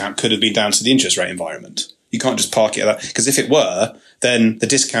that discount could have been down to the interest rate environment. You can't just park it at that, because if it were, then the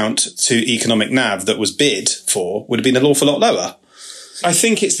discount to economic NAV that was bid for would have been an awful lot lower. I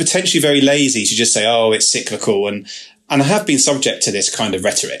think it's potentially very lazy to just say, oh, it's cyclical. And I have been subject to this kind of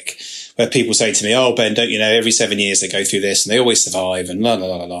rhetoric where people say to me, oh, Ben, don't you know, every 7 years they go through this and they always survive and la, la,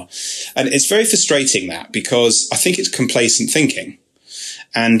 la, la, la. And it's very frustrating that, because I think it's complacent thinking.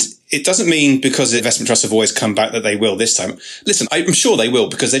 And it doesn't mean because investment trusts have always come back that they will this time. Listen, I'm sure they will,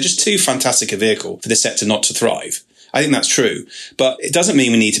 because they're just too fantastic a vehicle for this sector not to thrive. I think that's true. But it doesn't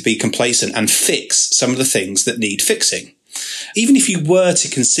mean we need to be complacent and fix some of the things that need fixing. Even if you were to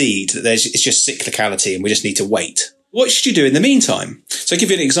concede that it's just cyclicality and we just need to wait, what should you do in the meantime? So I'll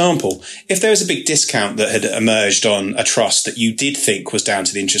give you an example. If there was a big discount that had emerged on a trust that you did think was down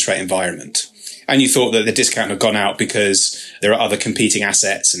to the interest rate environment, and you thought that the discount had gone out because there are other competing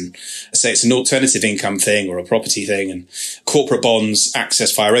assets, and say it's an alternative income thing or a property thing, and corporate bonds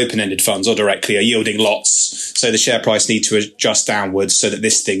accessed via open-ended funds or directly are yielding lots, so the share price needs to adjust downwards so that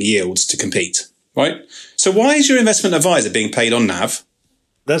this thing yields to compete, right? So why is your investment advisor being paid on NAV?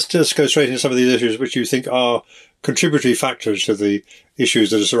 Let's just go straight into some of these issues which you think are contributory factors to the issues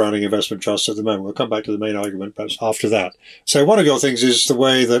that are surrounding investment trusts at the moment. We'll come back to the main argument perhaps after that. So one of your things is the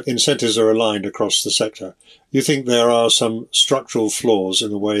way that incentives are aligned across the sector. You think there are some structural flaws in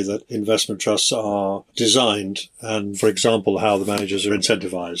the way that investment trusts are designed and, for example, how the managers are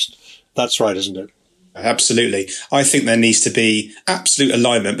incentivized. That's right, isn't it? Absolutely. I think there needs to be absolute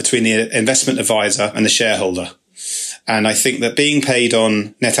alignment between the investment advisor and the shareholder. And I think that being paid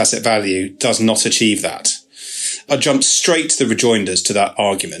on net asset value does not achieve that. I'll jump straight to the rejoinders to that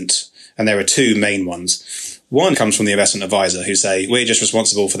argument. And there are two main ones. One comes from the investment advisor who say, we're just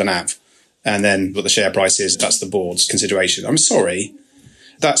responsible for the NAV. And then what the share price is, that's the board's consideration. I'm sorry,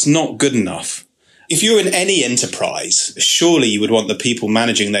 that's not good enough. If you're in any enterprise, surely you would want the people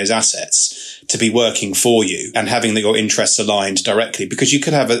managing those assets to be working for you and having your interests aligned directly, because you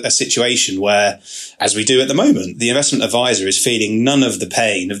could have a situation where, as we do at the moment, the investment advisor is feeling none of the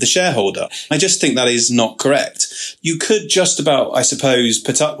pain of the shareholder. I just think that is not correct. You could just about, I suppose,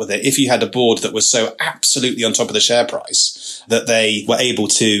 put up with it if you had a board that was so absolutely on top of the share price that they were able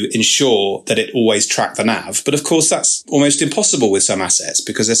to ensure that it always tracked the NAV. But of course, that's almost impossible with some assets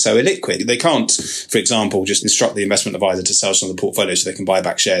because they're so illiquid. They can't, for example, just instruct the investment advisor to sell some of the portfolio so they can buy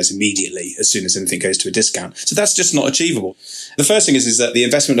back shares immediately as soon as anything goes to a discount. So that's just not achievable. The first thing is that the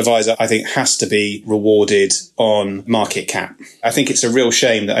investment advisor, I think, has to be rewarded on market cap. I think it's a real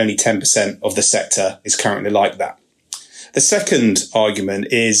shame that only 10% of the sector is currently like that. The second argument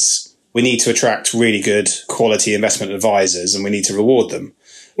is we need to attract really good quality investment advisors and we need to reward them.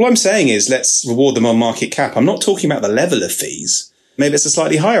 What I'm saying is let's reward them on market cap. I'm not talking about the level of fees. Maybe it's a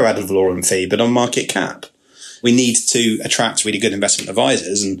slightly higher ad valorem fee, but on market cap. We need to attract really good investment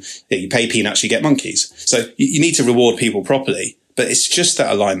advisors, and you pay peanuts, you get monkeys. So you need to reward people properly, but it's just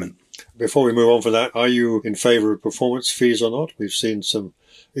that alignment. Before we move on from that, are you in favour of performance fees or not? We've seen some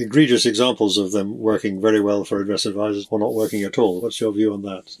egregious examples of them working very well for investment advisors or not working at all. What's your view on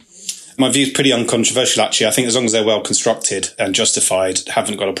that? My view is pretty uncontroversial, actually. I think as long as they're well constructed and justified,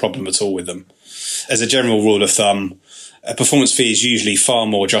 haven't got a problem at all with them. As a general rule of thumb, a performance fee is usually far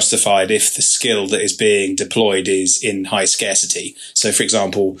more justified if the skill that is being deployed is in high scarcity. So, for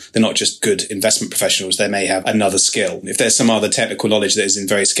example, they're not just good investment professionals, they may have another skill. If there's some other technical knowledge that is in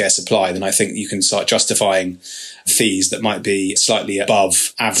very scarce supply, then I think you can start justifying fees that might be slightly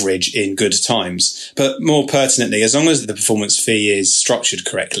above average in good times. But more pertinently, as long as the performance fee is structured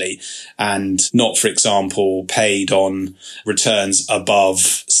correctly and not, for example, paid on returns above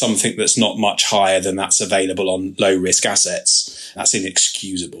something that's not much higher than that's available on low risk assets, that's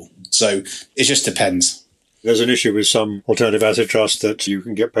inexcusable. So it just depends. There's an issue with some alternative asset trusts that you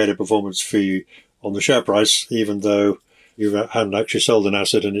can get paid a performance fee on the share price, even though you hadn't actually sold an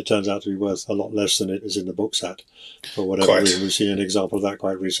asset and it turns out to be worth a lot less than it is in the books at. For whatever reason, we've seen an example of that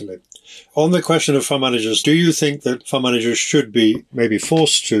quite recently. On the question of fund managers, do you think that fund managers should be maybe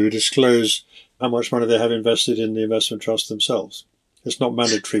forced to disclose how much money they have invested in the investment trust themselves? It's not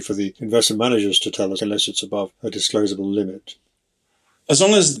mandatory for the investment managers to tell us unless it's above a disclosable limit. As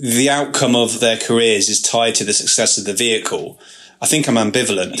long as the outcome of their careers is tied to the success of the vehicle, I think I'm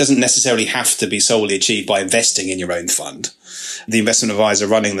ambivalent. It doesn't necessarily have to be solely achieved by investing in your own fund. The investment advisor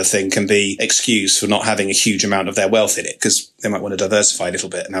running the thing can be excused for not having a huge amount of their wealth in it because they might want to diversify a little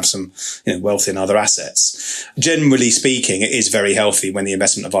bit and have some wealth in other assets. Generally speaking, it is very healthy when the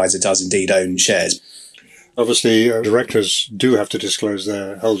investment advisor does indeed own shares. Obviously, directors do have to disclose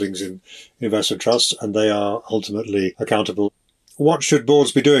their holdings in investment trusts and they are ultimately accountable. What should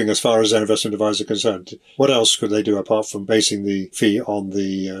boards be doing as far as their investment advisor concerned? What else could they do apart from basing the fee on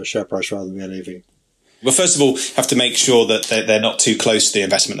the share price rather than the NAV? Well, first of all, have to make sure that they're not too close to the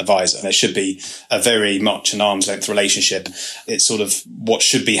investment advisor. There should be a very much an arm's length relationship. It's sort of what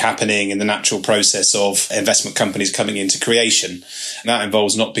should be happening in the natural process of investment companies coming into creation. And that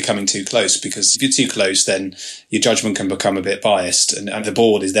involves not becoming too close, because if you're too close, then your judgment can become a bit biased. And the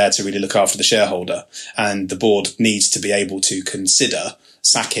board is there to really look after the shareholder. And the board needs to be able to consider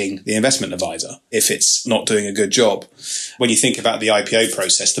sacking the investment advisor if it's not doing a good job. When you think about the IPO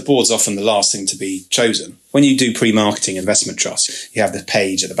process, the board's often the last thing to be chosen. When you do pre-marketing investment trusts, you have the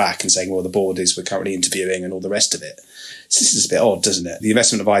page at the back and saying, well, the board we're currently interviewing and all the rest of it. So this is a bit odd, doesn't it? The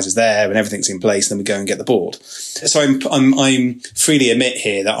investment advisor's there and everything's in place, then we go and get the board. So I'm freely admit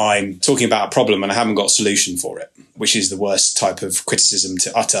here that I'm talking about a problem and I haven't got a solution for it, which is the worst type of criticism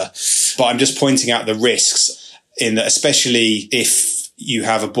to utter. But I'm just pointing out the risks in that, especially if you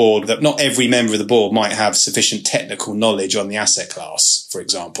have a board that not every member of the board might have sufficient technical knowledge on the asset class, for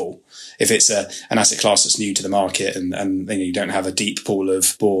example. If it's an asset class that's new to the market and you don't have a deep pool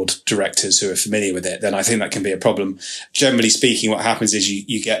of board directors who are familiar with it, then I think that can be a problem. Generally speaking, what happens is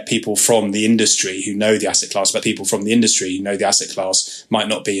you get people from the industry who know the asset class, but people from the industry who know the asset class might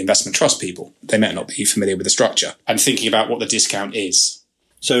not be investment trust people. They might not be familiar with the structure and thinking about what the discount is.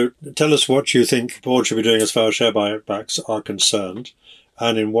 So tell us what you think boards should be doing as far as share buybacks are concerned,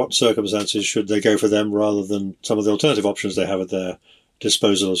 and in what circumstances should they go for them rather than some of the alternative options they have at their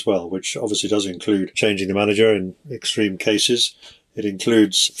disposal as well, which obviously does include changing the manager in extreme cases. It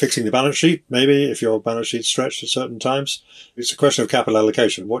includes fixing the balance sheet, maybe, if your balance sheet's stretched at certain times. It's a question of capital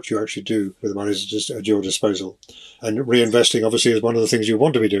allocation, what you actually do with the money is just at your disposal. And reinvesting, obviously, is one of the things you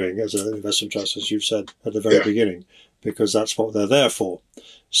want to be doing as an investment trust, as you've said at the very beginning, because that's what they're there for.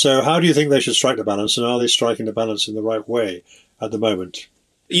 So how do you think they should strike the balance, and are they striking the balance in the right way at the moment?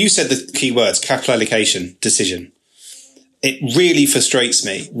 You said the key words, capital allocation, decision. It really frustrates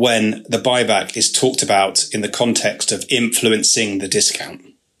me when the buyback is talked about in the context of influencing the discount,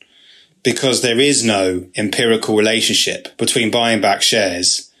 because there is no empirical relationship between buying back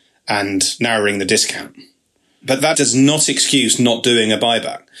shares and narrowing the discount. But that does not excuse not doing a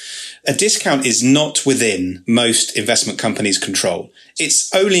buyback. A discount is not within most investment companies' control.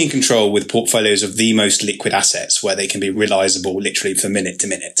 It's only in control with portfolios of the most liquid assets where they can be realizable literally from minute to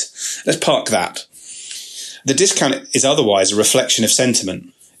minute. Let's park that. The discount is otherwise a reflection of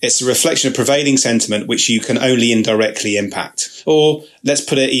sentiment. It's a reflection of prevailing sentiment which you can only indirectly impact. Or, let's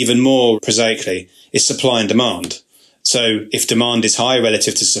put it even more prosaically, it's supply and demand. So if demand is high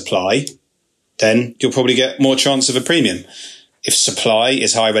relative to supply, then you'll probably get more chance of a premium. If supply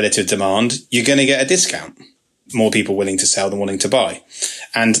is high relative to demand, you're going to get a discount. More people willing to sell than willing to buy.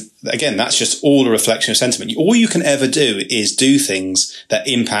 And again, that's just all a reflection of sentiment. All you can ever do is do things that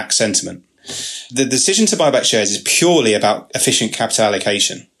impact sentiment. The decision to buy back shares is purely about efficient capital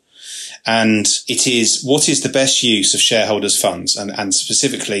allocation. And it is, what is the best use of shareholders' funds? And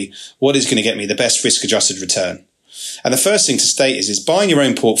specifically, what is going to get me the best risk-adjusted return? And the first thing to state is buying your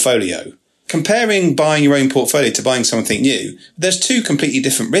own portfolio. Comparing buying your own portfolio to buying something new, there's two completely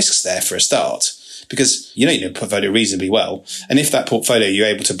different risks there for a start. Because you know your portfolio reasonably well. And if that portfolio, you're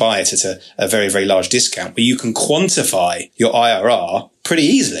able to buy it at a very, very large discount, where you can quantify your IRR pretty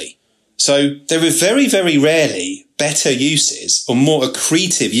easily. So there are very, very rarely better uses or more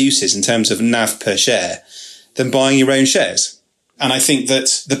accretive uses in terms of NAV per share than buying your own shares. And I think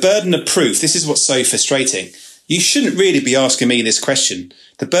that the burden of proof, this is what's so frustrating. You shouldn't really be asking me this question.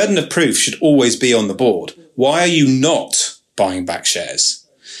 The burden of proof should always be on the board. Why are you not buying back shares?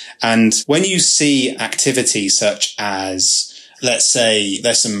 And when you see activity such as, let's say,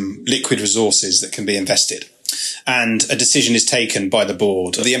 there's some liquid resources that can be invested, and a decision is taken by the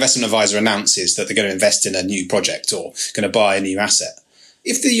board, or the investment advisor announces that they're going to invest in a new project or going to buy a new asset.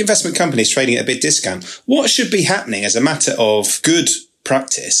 If the investment company is trading at a big discount, what should be happening as a matter of good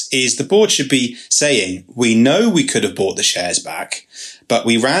practice is the board should be saying, we know we could have bought the shares back, but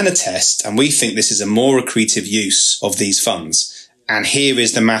we ran a test and we think this is a more accretive use of these funds. And here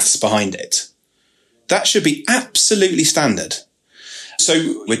is the maths behind it. That should be absolutely standard.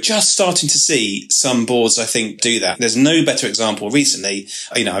 So we're just starting to see some boards, I think, do that. There's no better example recently.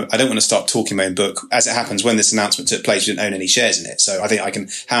 I don't want to start talking my own book. As it happens, when this announcement took place, you didn't own any shares in it. So I think I can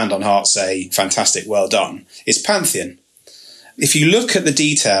hand on heart say, fantastic, well done. It's Pantheon. If you look at the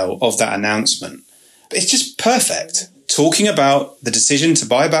detail of that announcement, it's just perfect. Talking about the decision to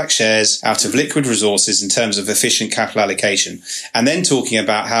buy back shares out of liquid resources in terms of efficient capital allocation, and then talking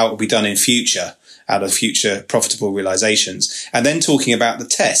about how it will be done in future out of future profitable realizations, and then talking about the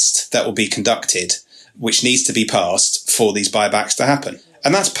test that will be conducted, which needs to be passed for these buybacks to happen.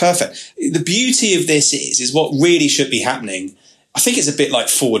 And that's perfect. The beauty of this is what really should be happening. I think it's a bit like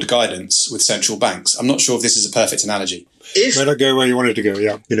forward guidance with central banks. I'm not sure if this is a perfect analogy. May not go where you wanted to go,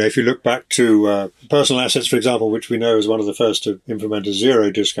 yeah. If you look back to personal assets, for example, which we know is one of the first to implement a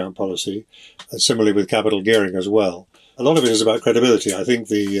zero discount policy, and similarly with capital gearing as well, a lot of it is about credibility. I think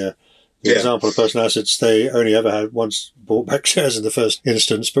the example of personal assets, they only ever had once bought back shares in the first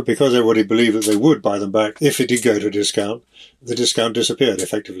instance, but because everybody believed that they would buy them back if it did go to a discount, the discount disappeared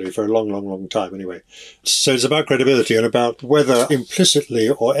effectively for a long, long, long time anyway. So it's about credibility and about whether implicitly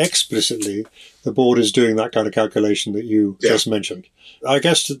or explicitly the board is doing that kind of calculation that you just mentioned. I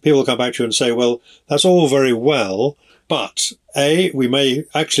guess people come back to you and say, well, that's all very well, but A, we may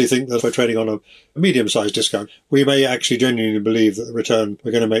actually think that if we're trading on a medium-sized discount, we may actually genuinely believe that the return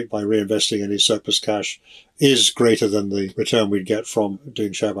we're going to make by reinvesting any surplus cash is greater than the return we'd get from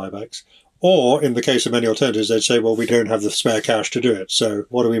doing share buybacks. Or, in the case of many alternatives, they'd say, well, we don't have the spare cash to do it. So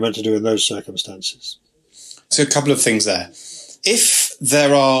what are we meant to do in those circumstances? So a couple of things there. If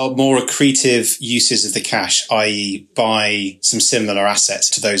there are more accretive uses of the cash, i.e. buy some similar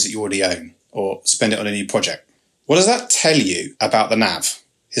assets to those that you already own or spend it on a new project, what does that tell you about the NAV?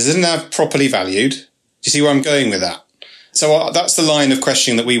 Is the NAV properly valued? Do you see where I'm going with that? So that's the line of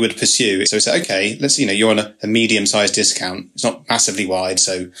questioning that we would pursue. So we say, okay, let's, you're on a medium-sized discount. It's not massively wide.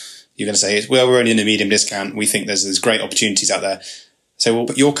 So you're going to say, well, we're only in a medium discount. We think there's great opportunities out there. So, well,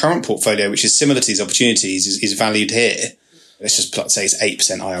 but your current portfolio, which is similar to these opportunities, is valued here. Let's just say it's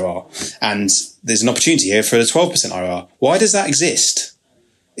 8% IRR. And there's an opportunity here for a 12% IRR. Why does that exist?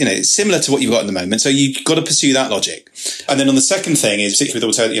 It's similar to what you've got at the moment. So you've got to pursue that logic. And then on the second thing is, particularly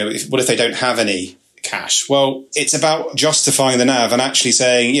with alternative, what if they don't have any cash? Well, it's about justifying the NAV and actually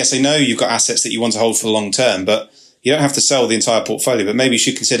saying, yes, I know you've got assets that you want to hold for the long term, but you don't have to sell the entire portfolio, but maybe you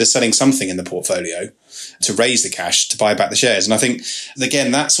should consider selling something in the portfolio to raise the cash to buy back the shares. And I think,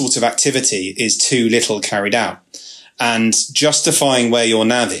 again, that sort of activity is too little carried out. And justifying where your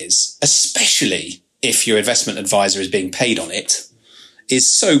NAV is, especially if your investment advisor is being paid on it,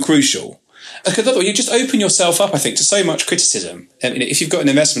 is so crucial. Because you just open yourself up, I think, to so much criticism. And if you've got an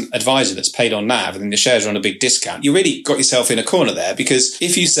investment advisor that's paid on NAV and then the shares are on a big discount, you really got yourself in a corner there. Because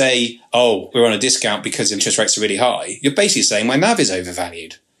if you say, oh, we're on a discount because interest rates are really high, you're basically saying my NAV is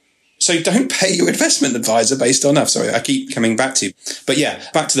overvalued. So don't pay your investment advisor based on NAV. Sorry, I keep coming back to. But yeah,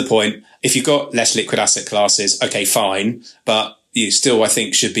 back to the point. If you've got less liquid asset classes, okay, fine. But you still, I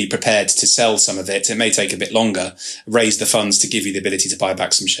think, should be prepared to sell some of it. It may take a bit longer, raise the funds to give you the ability to buy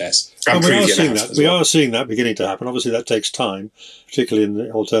back some shares. And we are seeing that. We are seeing that beginning to happen. Obviously, that takes time, particularly in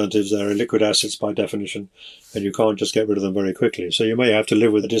the alternatives. There are liquid assets by definition, and you can't just get rid of them very quickly. So you may have to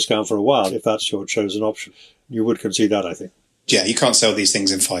live with a discount for a while if that's your chosen option. You would concede that, I think. Yeah, you can't sell these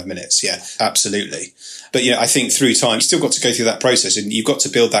things in 5 minutes. Yeah, absolutely. But I think through time, you've still got to go through that process and you've got to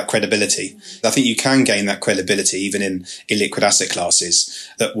build that credibility. I think you can gain that credibility even in illiquid asset classes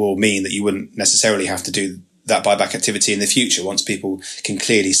that will mean that you wouldn't necessarily have to do that buyback activity in the future once people can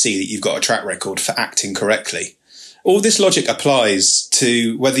clearly see that you've got a track record for acting correctly. All this logic applies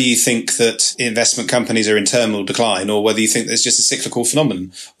to whether you think that investment companies are in terminal decline or whether you think there's just a cyclical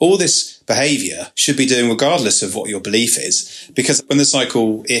phenomenon. All this behaviour should be doing regardless of what your belief is, because when the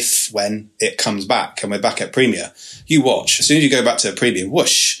cycle, when it comes back and we're back at premium, you watch. As soon as you go back to a premium,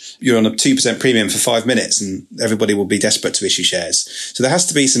 whoosh, you're on a 2% premium for 5 minutes and everybody will be desperate to issue shares. So there has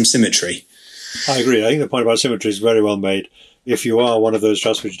to be some symmetry. I agree. I think the point about symmetry is very well made. If you are one of those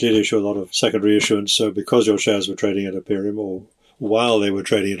trusts which did issue a lot of secondary issuance, so because your shares were trading at a premium or while they were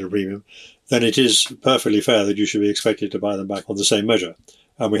trading at a premium, then it is perfectly fair that you should be expected to buy them back on the same measure.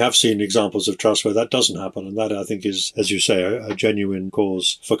 And we have seen examples of trusts where that doesn't happen. And that, I think, is, as you say, a genuine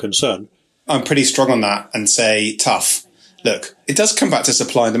cause for concern. I'm pretty strong on that and say tough. Look, it does come back to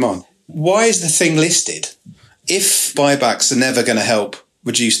supply and demand. Why is the thing listed? If buybacks are never going to help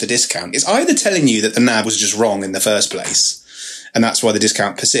reduce the discount, it's either telling you that the NAV was just wrong in the first place, and that's why the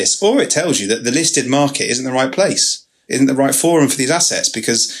discount persists, or it tells you that the listed market isn't the right place, isn't the right forum for these assets,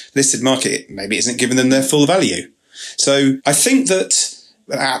 because listed market maybe isn't giving them their full value. So I think that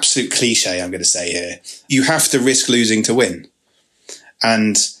an absolute cliche I'm going to say here, you have to risk losing to win.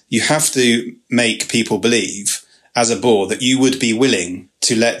 And you have to make people believe as a board that you would be willing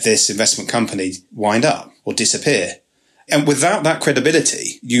to let this investment company wind up or disappear. And without that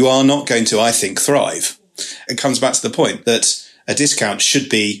credibility, you are not going to, I think, thrive. It comes back to the point that a discount should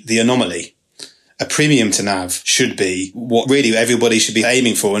be the anomaly. A premium to NAV should be what really everybody should be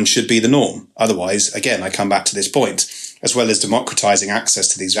aiming for and should be the norm. Otherwise, again, I come back to this point, as well as democratizing access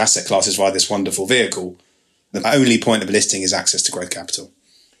to these asset classes via this wonderful vehicle, the only point of listing is access to growth capital.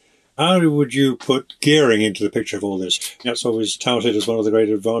 How would you put gearing into the picture of all this? That's always touted as one of the great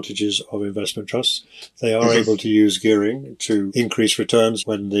advantages of investment trusts. They are able to use gearing to increase returns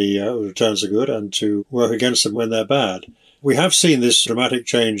when the returns are good and to work against them when they're bad. We have seen this dramatic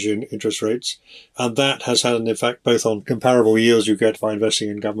change in interest rates, and that has had an effect both on comparable yields you get by investing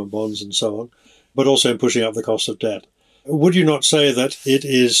in government bonds and so on, but also in pushing up the cost of debt. Would you not say that it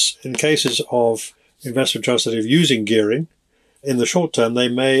is, in cases of investment trusts that are using gearing, in the short term, they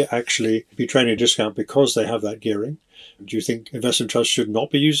may actually be trading a discount because they have that gearing? Do you think investment trusts should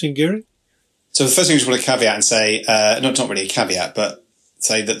not be using gearing? So the first thing I just want to caveat and say, not really a caveat, but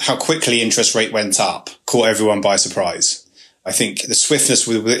say that how quickly interest rate went up caught everyone by surprise. I think the swiftness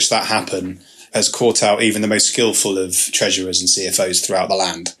with which that happened has caught out even the most skillful of treasurers and CFOs throughout the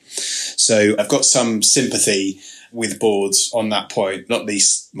land. So I've got some sympathy with boards on that point, not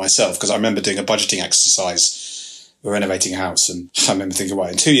least myself, because I remember doing a budgeting exercise. We're renovating a house, and I remember thinking, well,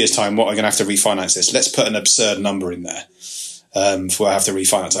 in 2 years' time, what am I going to have to refinance this? Let's put an absurd number in there before I have to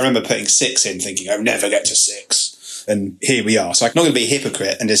refinance. I remember putting 6 in, thinking, I'll never get to 6. And here we are. So I'm not going to be a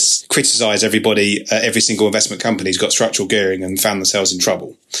hypocrite and just criticise everybody, every single investment company's got structural gearing and found themselves in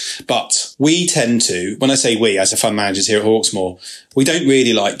trouble. But we tend to, when I say we, as a fund managers here at Hawksmoor, we don't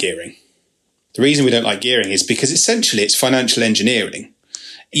really like gearing. The reason we don't like gearing is because essentially it's financial engineering.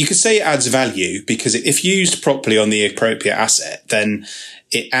 You could say it adds value because if used properly on the appropriate asset, then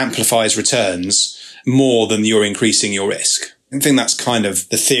it amplifies returns more than you're increasing your risk. I think that's kind of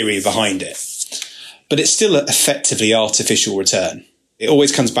the theory behind it. But it's still effectively artificial return. It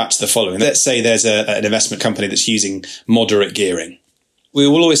always comes back to the following. Let's say there's an investment company that's using moderate gearing. We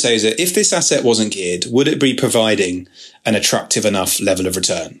will always say is that if this asset wasn't geared, would it be providing an attractive enough level of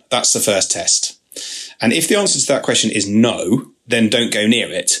return? That's the first test. And if the answer to that question is no, then don't go near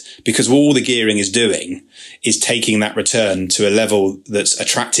it, because all the gearing is doing is taking that return to a level that's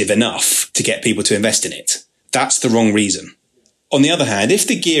attractive enough to get people to invest in it. That's the wrong reason. On the other hand, if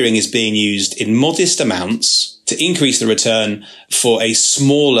the gearing is being used in modest amounts to increase the return for a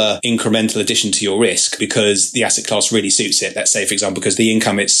smaller incremental addition to your risk because the asset class really suits it, let's say, for example, because the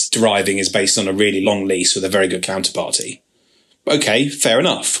income it's deriving is based on a really long lease with a very good counterparty. Okay, fair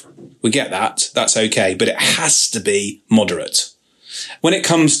enough. We get that. That's okay. But it has to be moderate. When it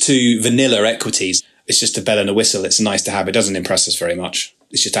comes to vanilla equities, it's just a bell and a whistle. It's nice to have. It doesn't impress us very much.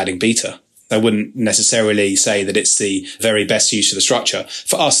 It's just adding beta. I wouldn't necessarily say that it's the very best use of the structure.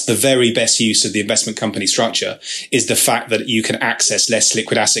 For us, the very best use of the investment company structure is the fact that you can access less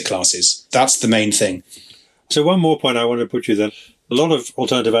liquid asset classes. That's the main thing. So one more point I want to put you then. A lot of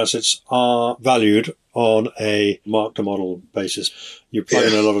alternative assets are valued on a mark-to-model basis. You plug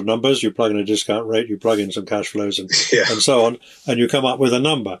in a lot of numbers, you plug in a discount rate, you plug in some cash flows and so on, and you come up with a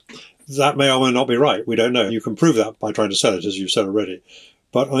number. That may or may not be right. We don't know. You can prove that by trying to sell it, as you've said already.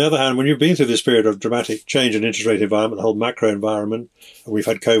 But on the other hand, when you've been through this period of dramatic change in interest rate environment, the whole macro environment, and we've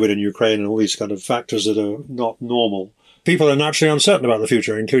had COVID in Ukraine and all these kind of factors that are not normal, people are naturally uncertain about the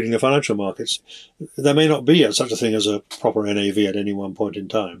future, including the financial markets. There may not be such a thing as a proper NAV at any one point in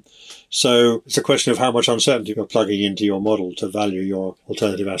time. So it's a question of how much uncertainty you're plugging into your model to value your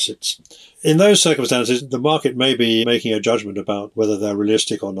alternative assets. In those circumstances, the market may be making a judgment about whether they're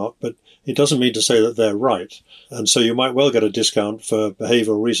realistic or not, but it doesn't mean to say that they're right. And so you might well get a discount for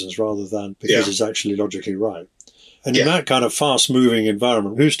behavioral reasons rather than because it's actually logically right. And in that kind of fast-moving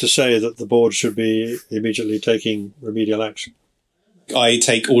environment, who's to say that the board should be immediately taking remedial action? I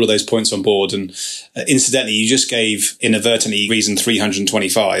take all of those points on board. And incidentally, you just gave inadvertently reason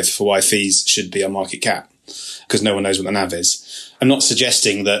 325 for why fees should be on market cap, because no one knows what the NAV is. I'm not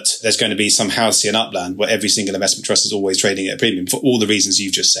suggesting that there's going to be some halcyon upland where every single investment trust is always trading at a premium for all the reasons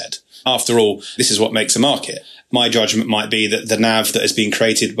you've just said. After all, this is what makes a market. My judgment might be that the NAV that has been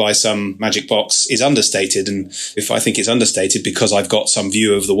created by some magic box is understated. And if I think it's understated because I've got some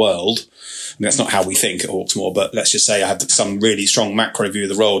view of the world, and that's not how we think at Hawksmoor, but let's just say I have some really strong macro view of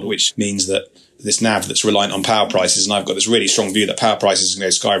the world, which means that this NAV that's reliant on power prices, and I've got this really strong view that power prices are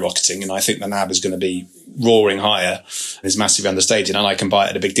going to go skyrocketing, and I think the NAV is going to be roaring higher, is massively understated, and I can buy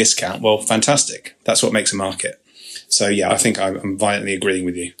it at a big discount. Well, fantastic. That's what makes a market. So yeah, I think I'm violently agreeing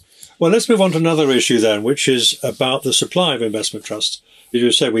with you. Well, let's move on to another issue then, which is about the supply of investment trusts. As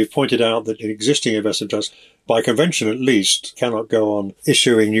you said, we've pointed out that existing investment trusts, by convention at least, cannot go on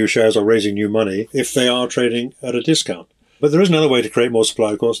issuing new shares or raising new money if they are trading at a discount. But there is another way to create more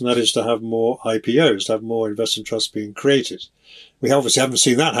supply, of course, and that is to have more IPOs, to have more investment trusts being created. We obviously haven't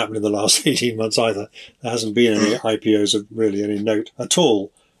seen that happen in the last 18 months either. There hasn't been any IPOs of really any note at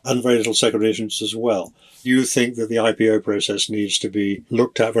all, and very little secondaries as well. You think that the IPO process needs to be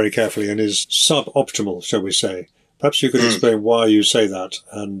looked at very carefully and is suboptimal, shall we say. Perhaps you could explain why you say that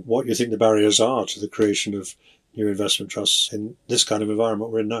and what you think the barriers are to the creation of new investment trusts in this kind of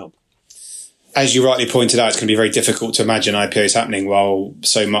environment we're in now. As you rightly pointed out, it's going to be very difficult to imagine IPOs happening while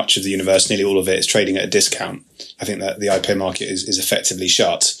so much of the universe, nearly all of it, is trading at a discount. I think that the IPO market is effectively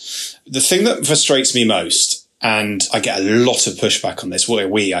shut. The thing that frustrates me most, and I get a lot of pushback on this,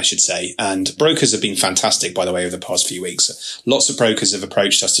 I should say, and brokers have been fantastic, by the way, over the past few weeks. Lots of brokers have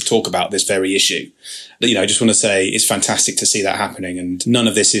approached us to talk about this very issue. But, I just want to say it's fantastic to see that happening, and none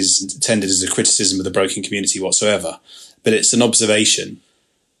of this is intended as a criticism of the broking community whatsoever, but it's an observation.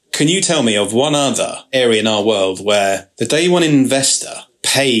 Can you tell me of one other area in our world where the day one investor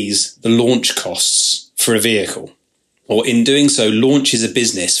pays the launch costs for a vehicle, or in doing so launches a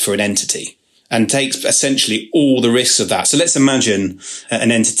business for an entity, and takes essentially all the risks of that? So let's imagine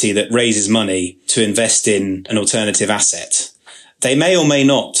an entity that raises money to invest in an alternative asset. They may or may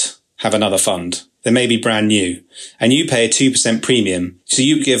not have another fund. They may be brand new, and you pay a 2% premium. So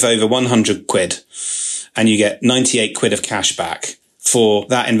you give over 100 quid and you get 98 quid of cash back for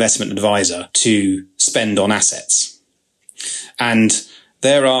that investment advisor to spend on assets. And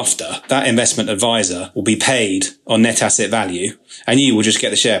thereafter, that investment advisor will be paid on net asset value, and you will just get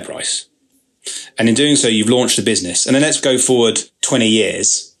the share price. And in doing so, you've launched a business. And then let's go forward 20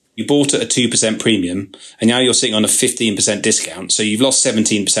 years. You bought at a 2% premium, and now you're sitting on a 15% discount. So you've lost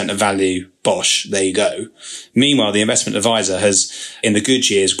 17% of value. Bosh, there you go. Meanwhile, the investment advisor has, in the good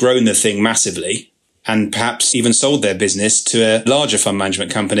years, grown the thing massively and perhaps even sold their business to a larger fund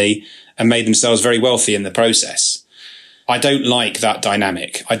management company and made themselves very wealthy in the process. I don't like that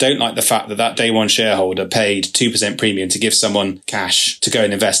dynamic. I don't like the fact that that day one shareholder paid 2% premium to give someone cash to go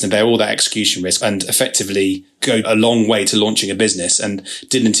and invest and bear all that execution risk and effectively go a long way to launching a business and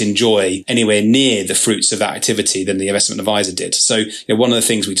didn't enjoy anywhere near the fruits of that activity than the investment advisor did. So one of the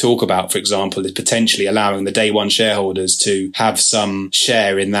things we talk about, for example, is potentially allowing the day one shareholders to have some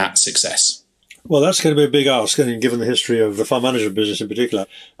share in that success. Well, that's going to be a big ask, and given the history of the fund management business in particular.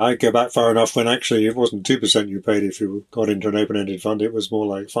 I go back far enough when actually it wasn't 2% you paid if you got into an open-ended fund. It was more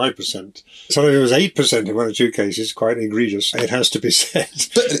like 5%. Some of it was 8% in one or two cases, quite egregious, it has to be said.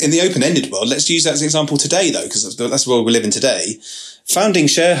 But in the open-ended world, let's use that as an example today, though, because that's the world we live in today. Founding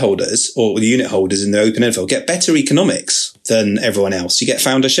shareholders or the unit holders in the open-ended world get better economics than everyone else. You get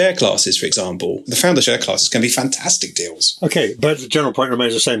founder share classes, for example. The founder share classes can be fantastic deals. Okay, but the general point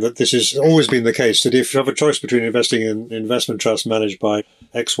remains the same, that this has always been the case, that if you have a choice between investing in investment trusts managed by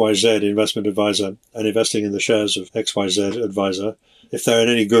XYZ investment advisor and investing in the shares of XYZ advisor, if they're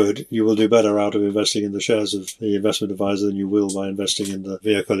any good, you will do better out of investing in the shares of the investment advisor than you will by investing in the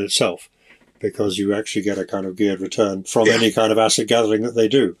vehicle itself, because you actually get a kind of geared return from any kind of asset gathering that they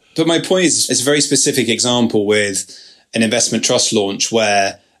do. But my point is, it's a very specific example with an investment trust launch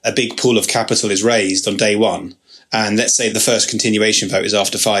where a big pool of capital is raised on day one, and let's say the first continuation vote is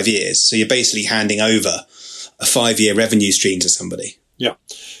after 5 years. So you're basically handing over a 5-year revenue stream to somebody. Yeah.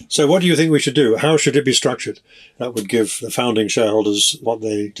 So what do you think we should do? How should it be structured? That would give the founding shareholders what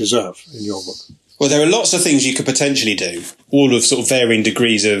they deserve in your book. Well, there are lots of things you could potentially do, all of sort of varying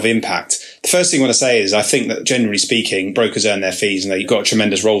degrees of impact. The first thing I want to say is I think that generally speaking, brokers earn their fees and they've got a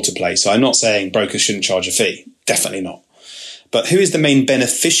tremendous role to play. So I'm not saying brokers shouldn't charge a fee. Definitely not. But who is the main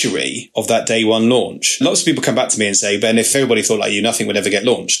beneficiary of that day one launch? Lots of people come back to me and say, Ben, if everybody thought like you, nothing would ever get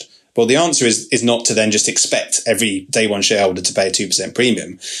launched. Well, the answer is not to then just expect every day one shareholder to pay a 2%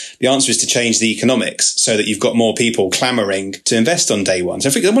 premium. The answer is to change the economics so that you've got more people clamoring to invest on day one. So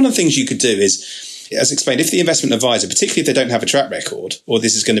I think one of the things you could do is, as explained, if the investment advisor, particularly if they don't have a track record, or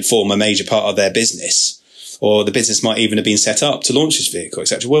this is going to form a major part of their business, or the business might even have been set up to launch this vehicle,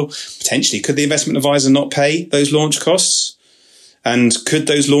 etc. Well, potentially, could the investment advisor not pay those launch costs? And could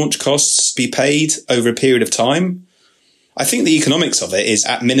those launch costs be paid over a period of time? I think the economics of it is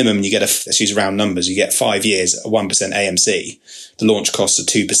at minimum, you get let's use round numbers, you get 5 years at 1% AMC. The launch costs are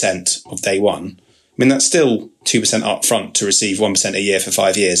 2% of day one. I mean, that's still 2% up front to receive 1% a year for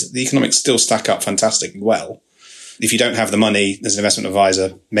 5 years. The economics still stack up fantastically well. If you don't have the money as an investment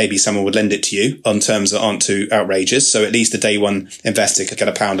advisor, maybe someone would lend it to you on terms that aren't too outrageous. So at least the day one investor could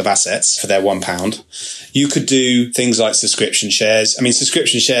get £1 of assets for their £1. You could do things like subscription shares. I mean,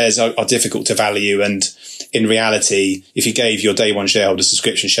 subscription shares are difficult to value. And in reality, if you gave your day one shareholder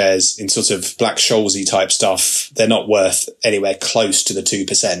subscription shares in sort of Black-Scholes-y type stuff, they're not worth anywhere close to the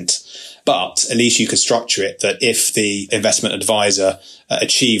 2%. But at least you could structure it that if the investment advisor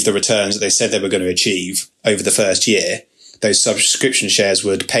achieved the returns that they said they were going to achieve over the first year, those subscription shares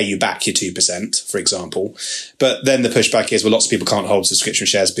would pay you back your 2%, for example. But then the pushback is, well, lots of people can't hold subscription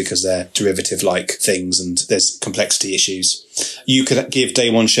shares because they're derivative-like things and there's complexity issues. You could give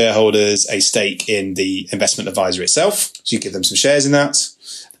day one shareholders a stake in the investment advisor itself. So you give them some shares in that.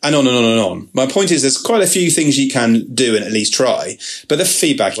 And on and on and on. My point is there's quite a few things you can do and at least try. But the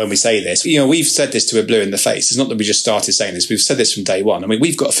feedback when we say this, we've said this to a blue in the face. It's not that we just started saying this. We've said this from day one. I mean,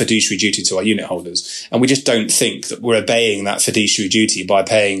 we've got a fiduciary duty to our unit holders. And we just don't think that we're obeying that fiduciary duty by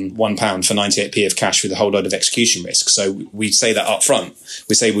paying £1 for 98p of cash with a whole load of execution risk. So we say that up front.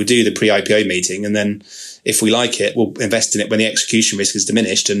 We say we'll do the pre-IPO meeting. And then if we like it, we'll invest in it when the execution risk is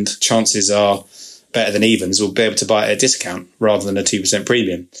diminished. And chances are better than evens, we'll be able to buy it at a discount rather than a 2%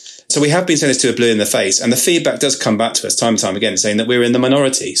 premium. So we have been saying this to a blue in the face, and the feedback does come back to us time and time again saying that we're in the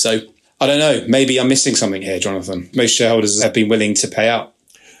minority. So I don't know, maybe I'm missing something here, Jonathan. Most shareholders have been willing to pay out.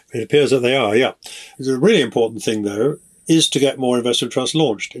 It appears that they are, yeah. The really important thing, though, is to get more investment trusts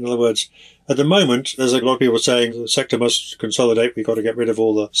launched. In other words, at the moment, there's a lot of people saying the sector must consolidate. We've got to get rid of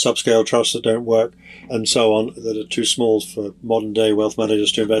all the subscale trusts that don't work and so on, that are too small for modern day wealth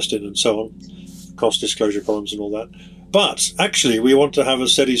managers to invest in and so on. Cost disclosure problems and all that. But actually, we want to have a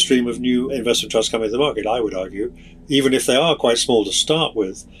steady stream of new investment trusts coming to the market, I would argue, even if they are quite small to start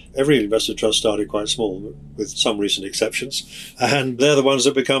with. Every investment trust started quite small, with some recent exceptions, and they're the ones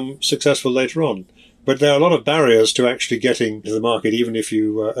that become successful later on. But there are a lot of barriers to actually getting to the market, even if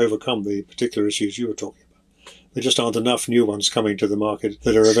you overcome the particular issues you were talking about. There just aren't enough new ones coming to the market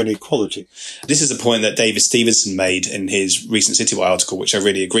that are of any quality. This is a point that David Stevenson made in his recent Citywire article, which I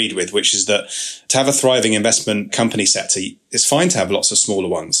really agreed with, which is that to have a thriving investment company sector, it's fine to have lots of smaller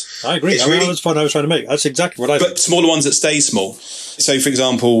ones. I agree. That's the point I was trying to make. That's exactly what I think. But smaller ones that stay small. So, for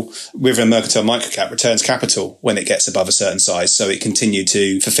example, River and Mercantile Microcap returns capital when it gets above a certain size, so it continued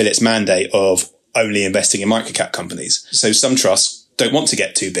to fulfill its mandate of only investing in microcap companies. So some trusts don't want to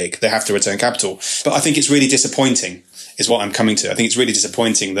get too big. They have to return capital. But I think it's really disappointing is what I'm coming to. I think it's really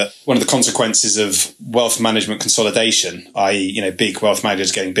disappointing that one of the consequences of wealth management consolidation, i.e., big wealth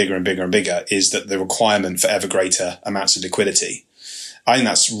managers getting bigger and bigger and bigger, is that the requirement for ever greater amounts of liquidity. I think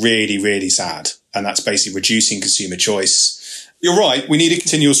that's really, really sad. And that's basically reducing consumer choice. You're right. We need a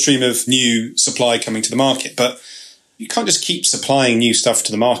continual stream of new supply coming to the market, but you can't just keep supplying new stuff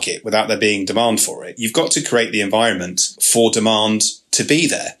to the market without there being demand for it. You've got to create the environment for demand to be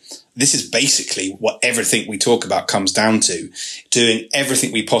there. This is basically what everything we talk about comes down to, doing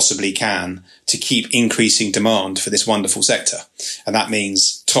everything we possibly can to keep increasing demand for this wonderful sector. And that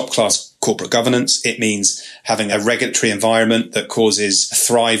means top-class corporate governance. It means having a regulatory environment that causes a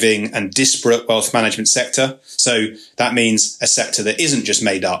thriving and disparate wealth management sector. So that means a sector that isn't just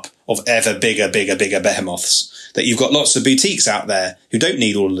made up of ever bigger behemoths, that you've got lots of boutiques out there who don't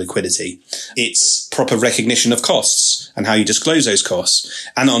need all the liquidity. It's proper recognition of costs and how you disclose those costs,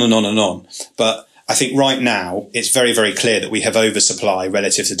 and on and on and on. But I think right now it's very, very clear that we have oversupply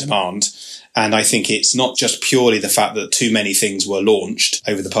relative to demand. And I think it's not just purely the fact that too many things were launched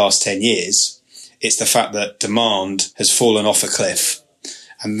over the past 10 years. It's the fact that demand has fallen off a cliff.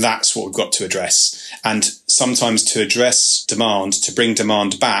 And that's what we've got to address. And sometimes to address demand, to bring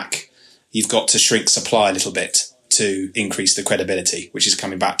demand back, you've got to shrink supply a little bit to increase the credibility, which is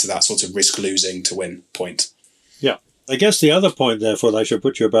coming back to that sort of risk losing to win point. Yeah. I guess the other point, therefore, that I should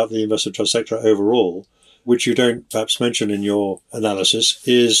put you about the investment trust sector overall, which you don't perhaps mention in your analysis,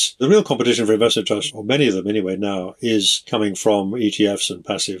 is the real competition for investment trusts, or many of them anyway now, is coming from ETFs and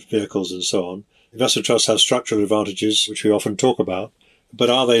passive vehicles and so on. Investment trusts have structural advantages, which we often talk about. But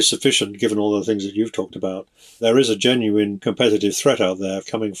are they sufficient, given all the things that you've talked about? There is a genuine competitive threat out there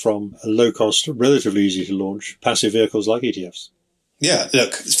coming from a low-cost, relatively easy to launch passive vehicles like ETFs. Yeah,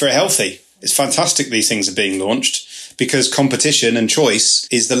 look, it's very healthy. It's fantastic these things are being launched because competition and choice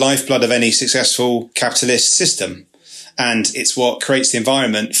is the lifeblood of any successful capitalist system. And it's what creates the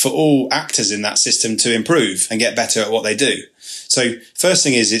environment for all actors in that system to improve and get better at what they do. So first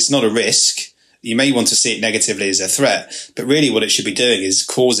thing is, it's not a risk. You may want to see it negatively as a threat, but really what it should be doing is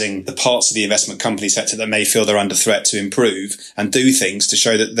causing the parts of the investment company sector that may feel they're under threat to improve and do things to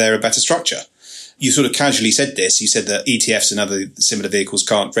show that they're a better structure. You sort of casually said this. You said that ETFs and other similar vehicles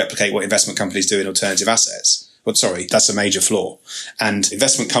can't replicate what investment companies do in alternative assets. Well, sorry, that's a major flaw. And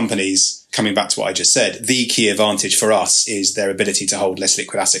investment companies, coming back to what I just said, the key advantage for us is their ability to hold less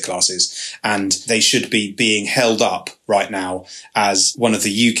liquid asset classes. And they should be being held up right now as one of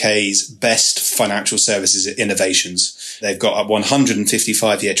the UK's best financial services innovations. They've got a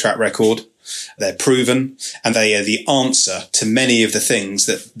 155-year track record. They're proven, and they are the answer to many of the things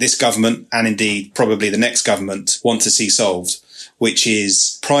that this government, and indeed probably the next government, want to see solved, which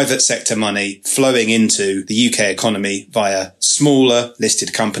is private sector money flowing into the UK economy via smaller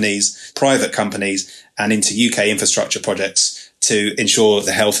listed companies, private companies, and into UK infrastructure projects to ensure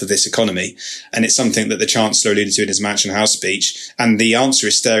the health of this economy. And it's something that the Chancellor alluded to in his Mansion House speech. And the answer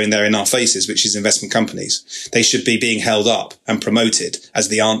is staring there in our faces, which is investment companies. They should be being held up and promoted as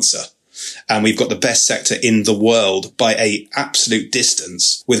the answer. And we've got the best sector in the world by a absolute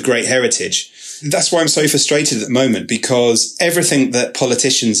distance with great heritage. That's why I'm so frustrated at the moment, because everything that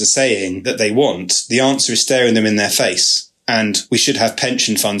politicians are saying that they want, the answer is staring them in their face. And we should have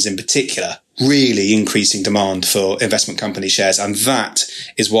pension funds in particular really increasing demand for investment company shares. And that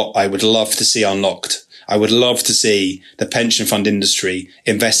is what I would love to see unlocked. I would love to see the pension fund industry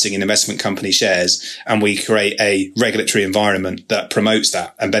investing in investment company shares, and we create a regulatory environment that promotes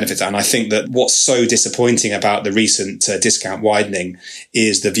that and benefits that. And I think that what's so disappointing about the recent discount widening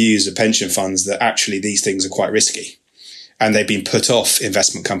is the views of pension funds that actually these things are quite risky. And they've been put off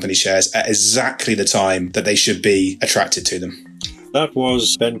investment company shares at exactly the time that they should be attracted to them. That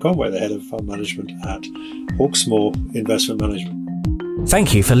was Ben Conway, the head of fund management at Hawksmoor Investment Management.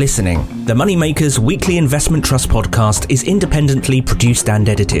 Thank you for listening. The Moneymakers Weekly Investment Trust podcast is independently produced and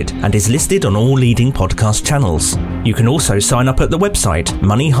edited and is listed on all leading podcast channels. You can also sign up at the website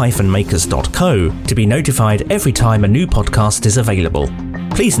money-makers.co to be notified every time a new podcast is available.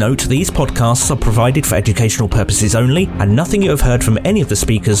 Please note these podcasts are provided for educational purposes only, and nothing you have heard from any of the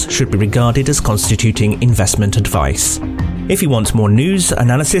speakers should be regarded as constituting investment advice. If you want more news,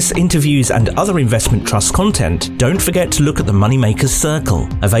 analysis, interviews and other investment trust content, don't forget to look at the Moneymakers Circle,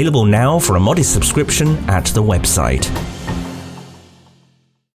 available now for a modest subscription at the website.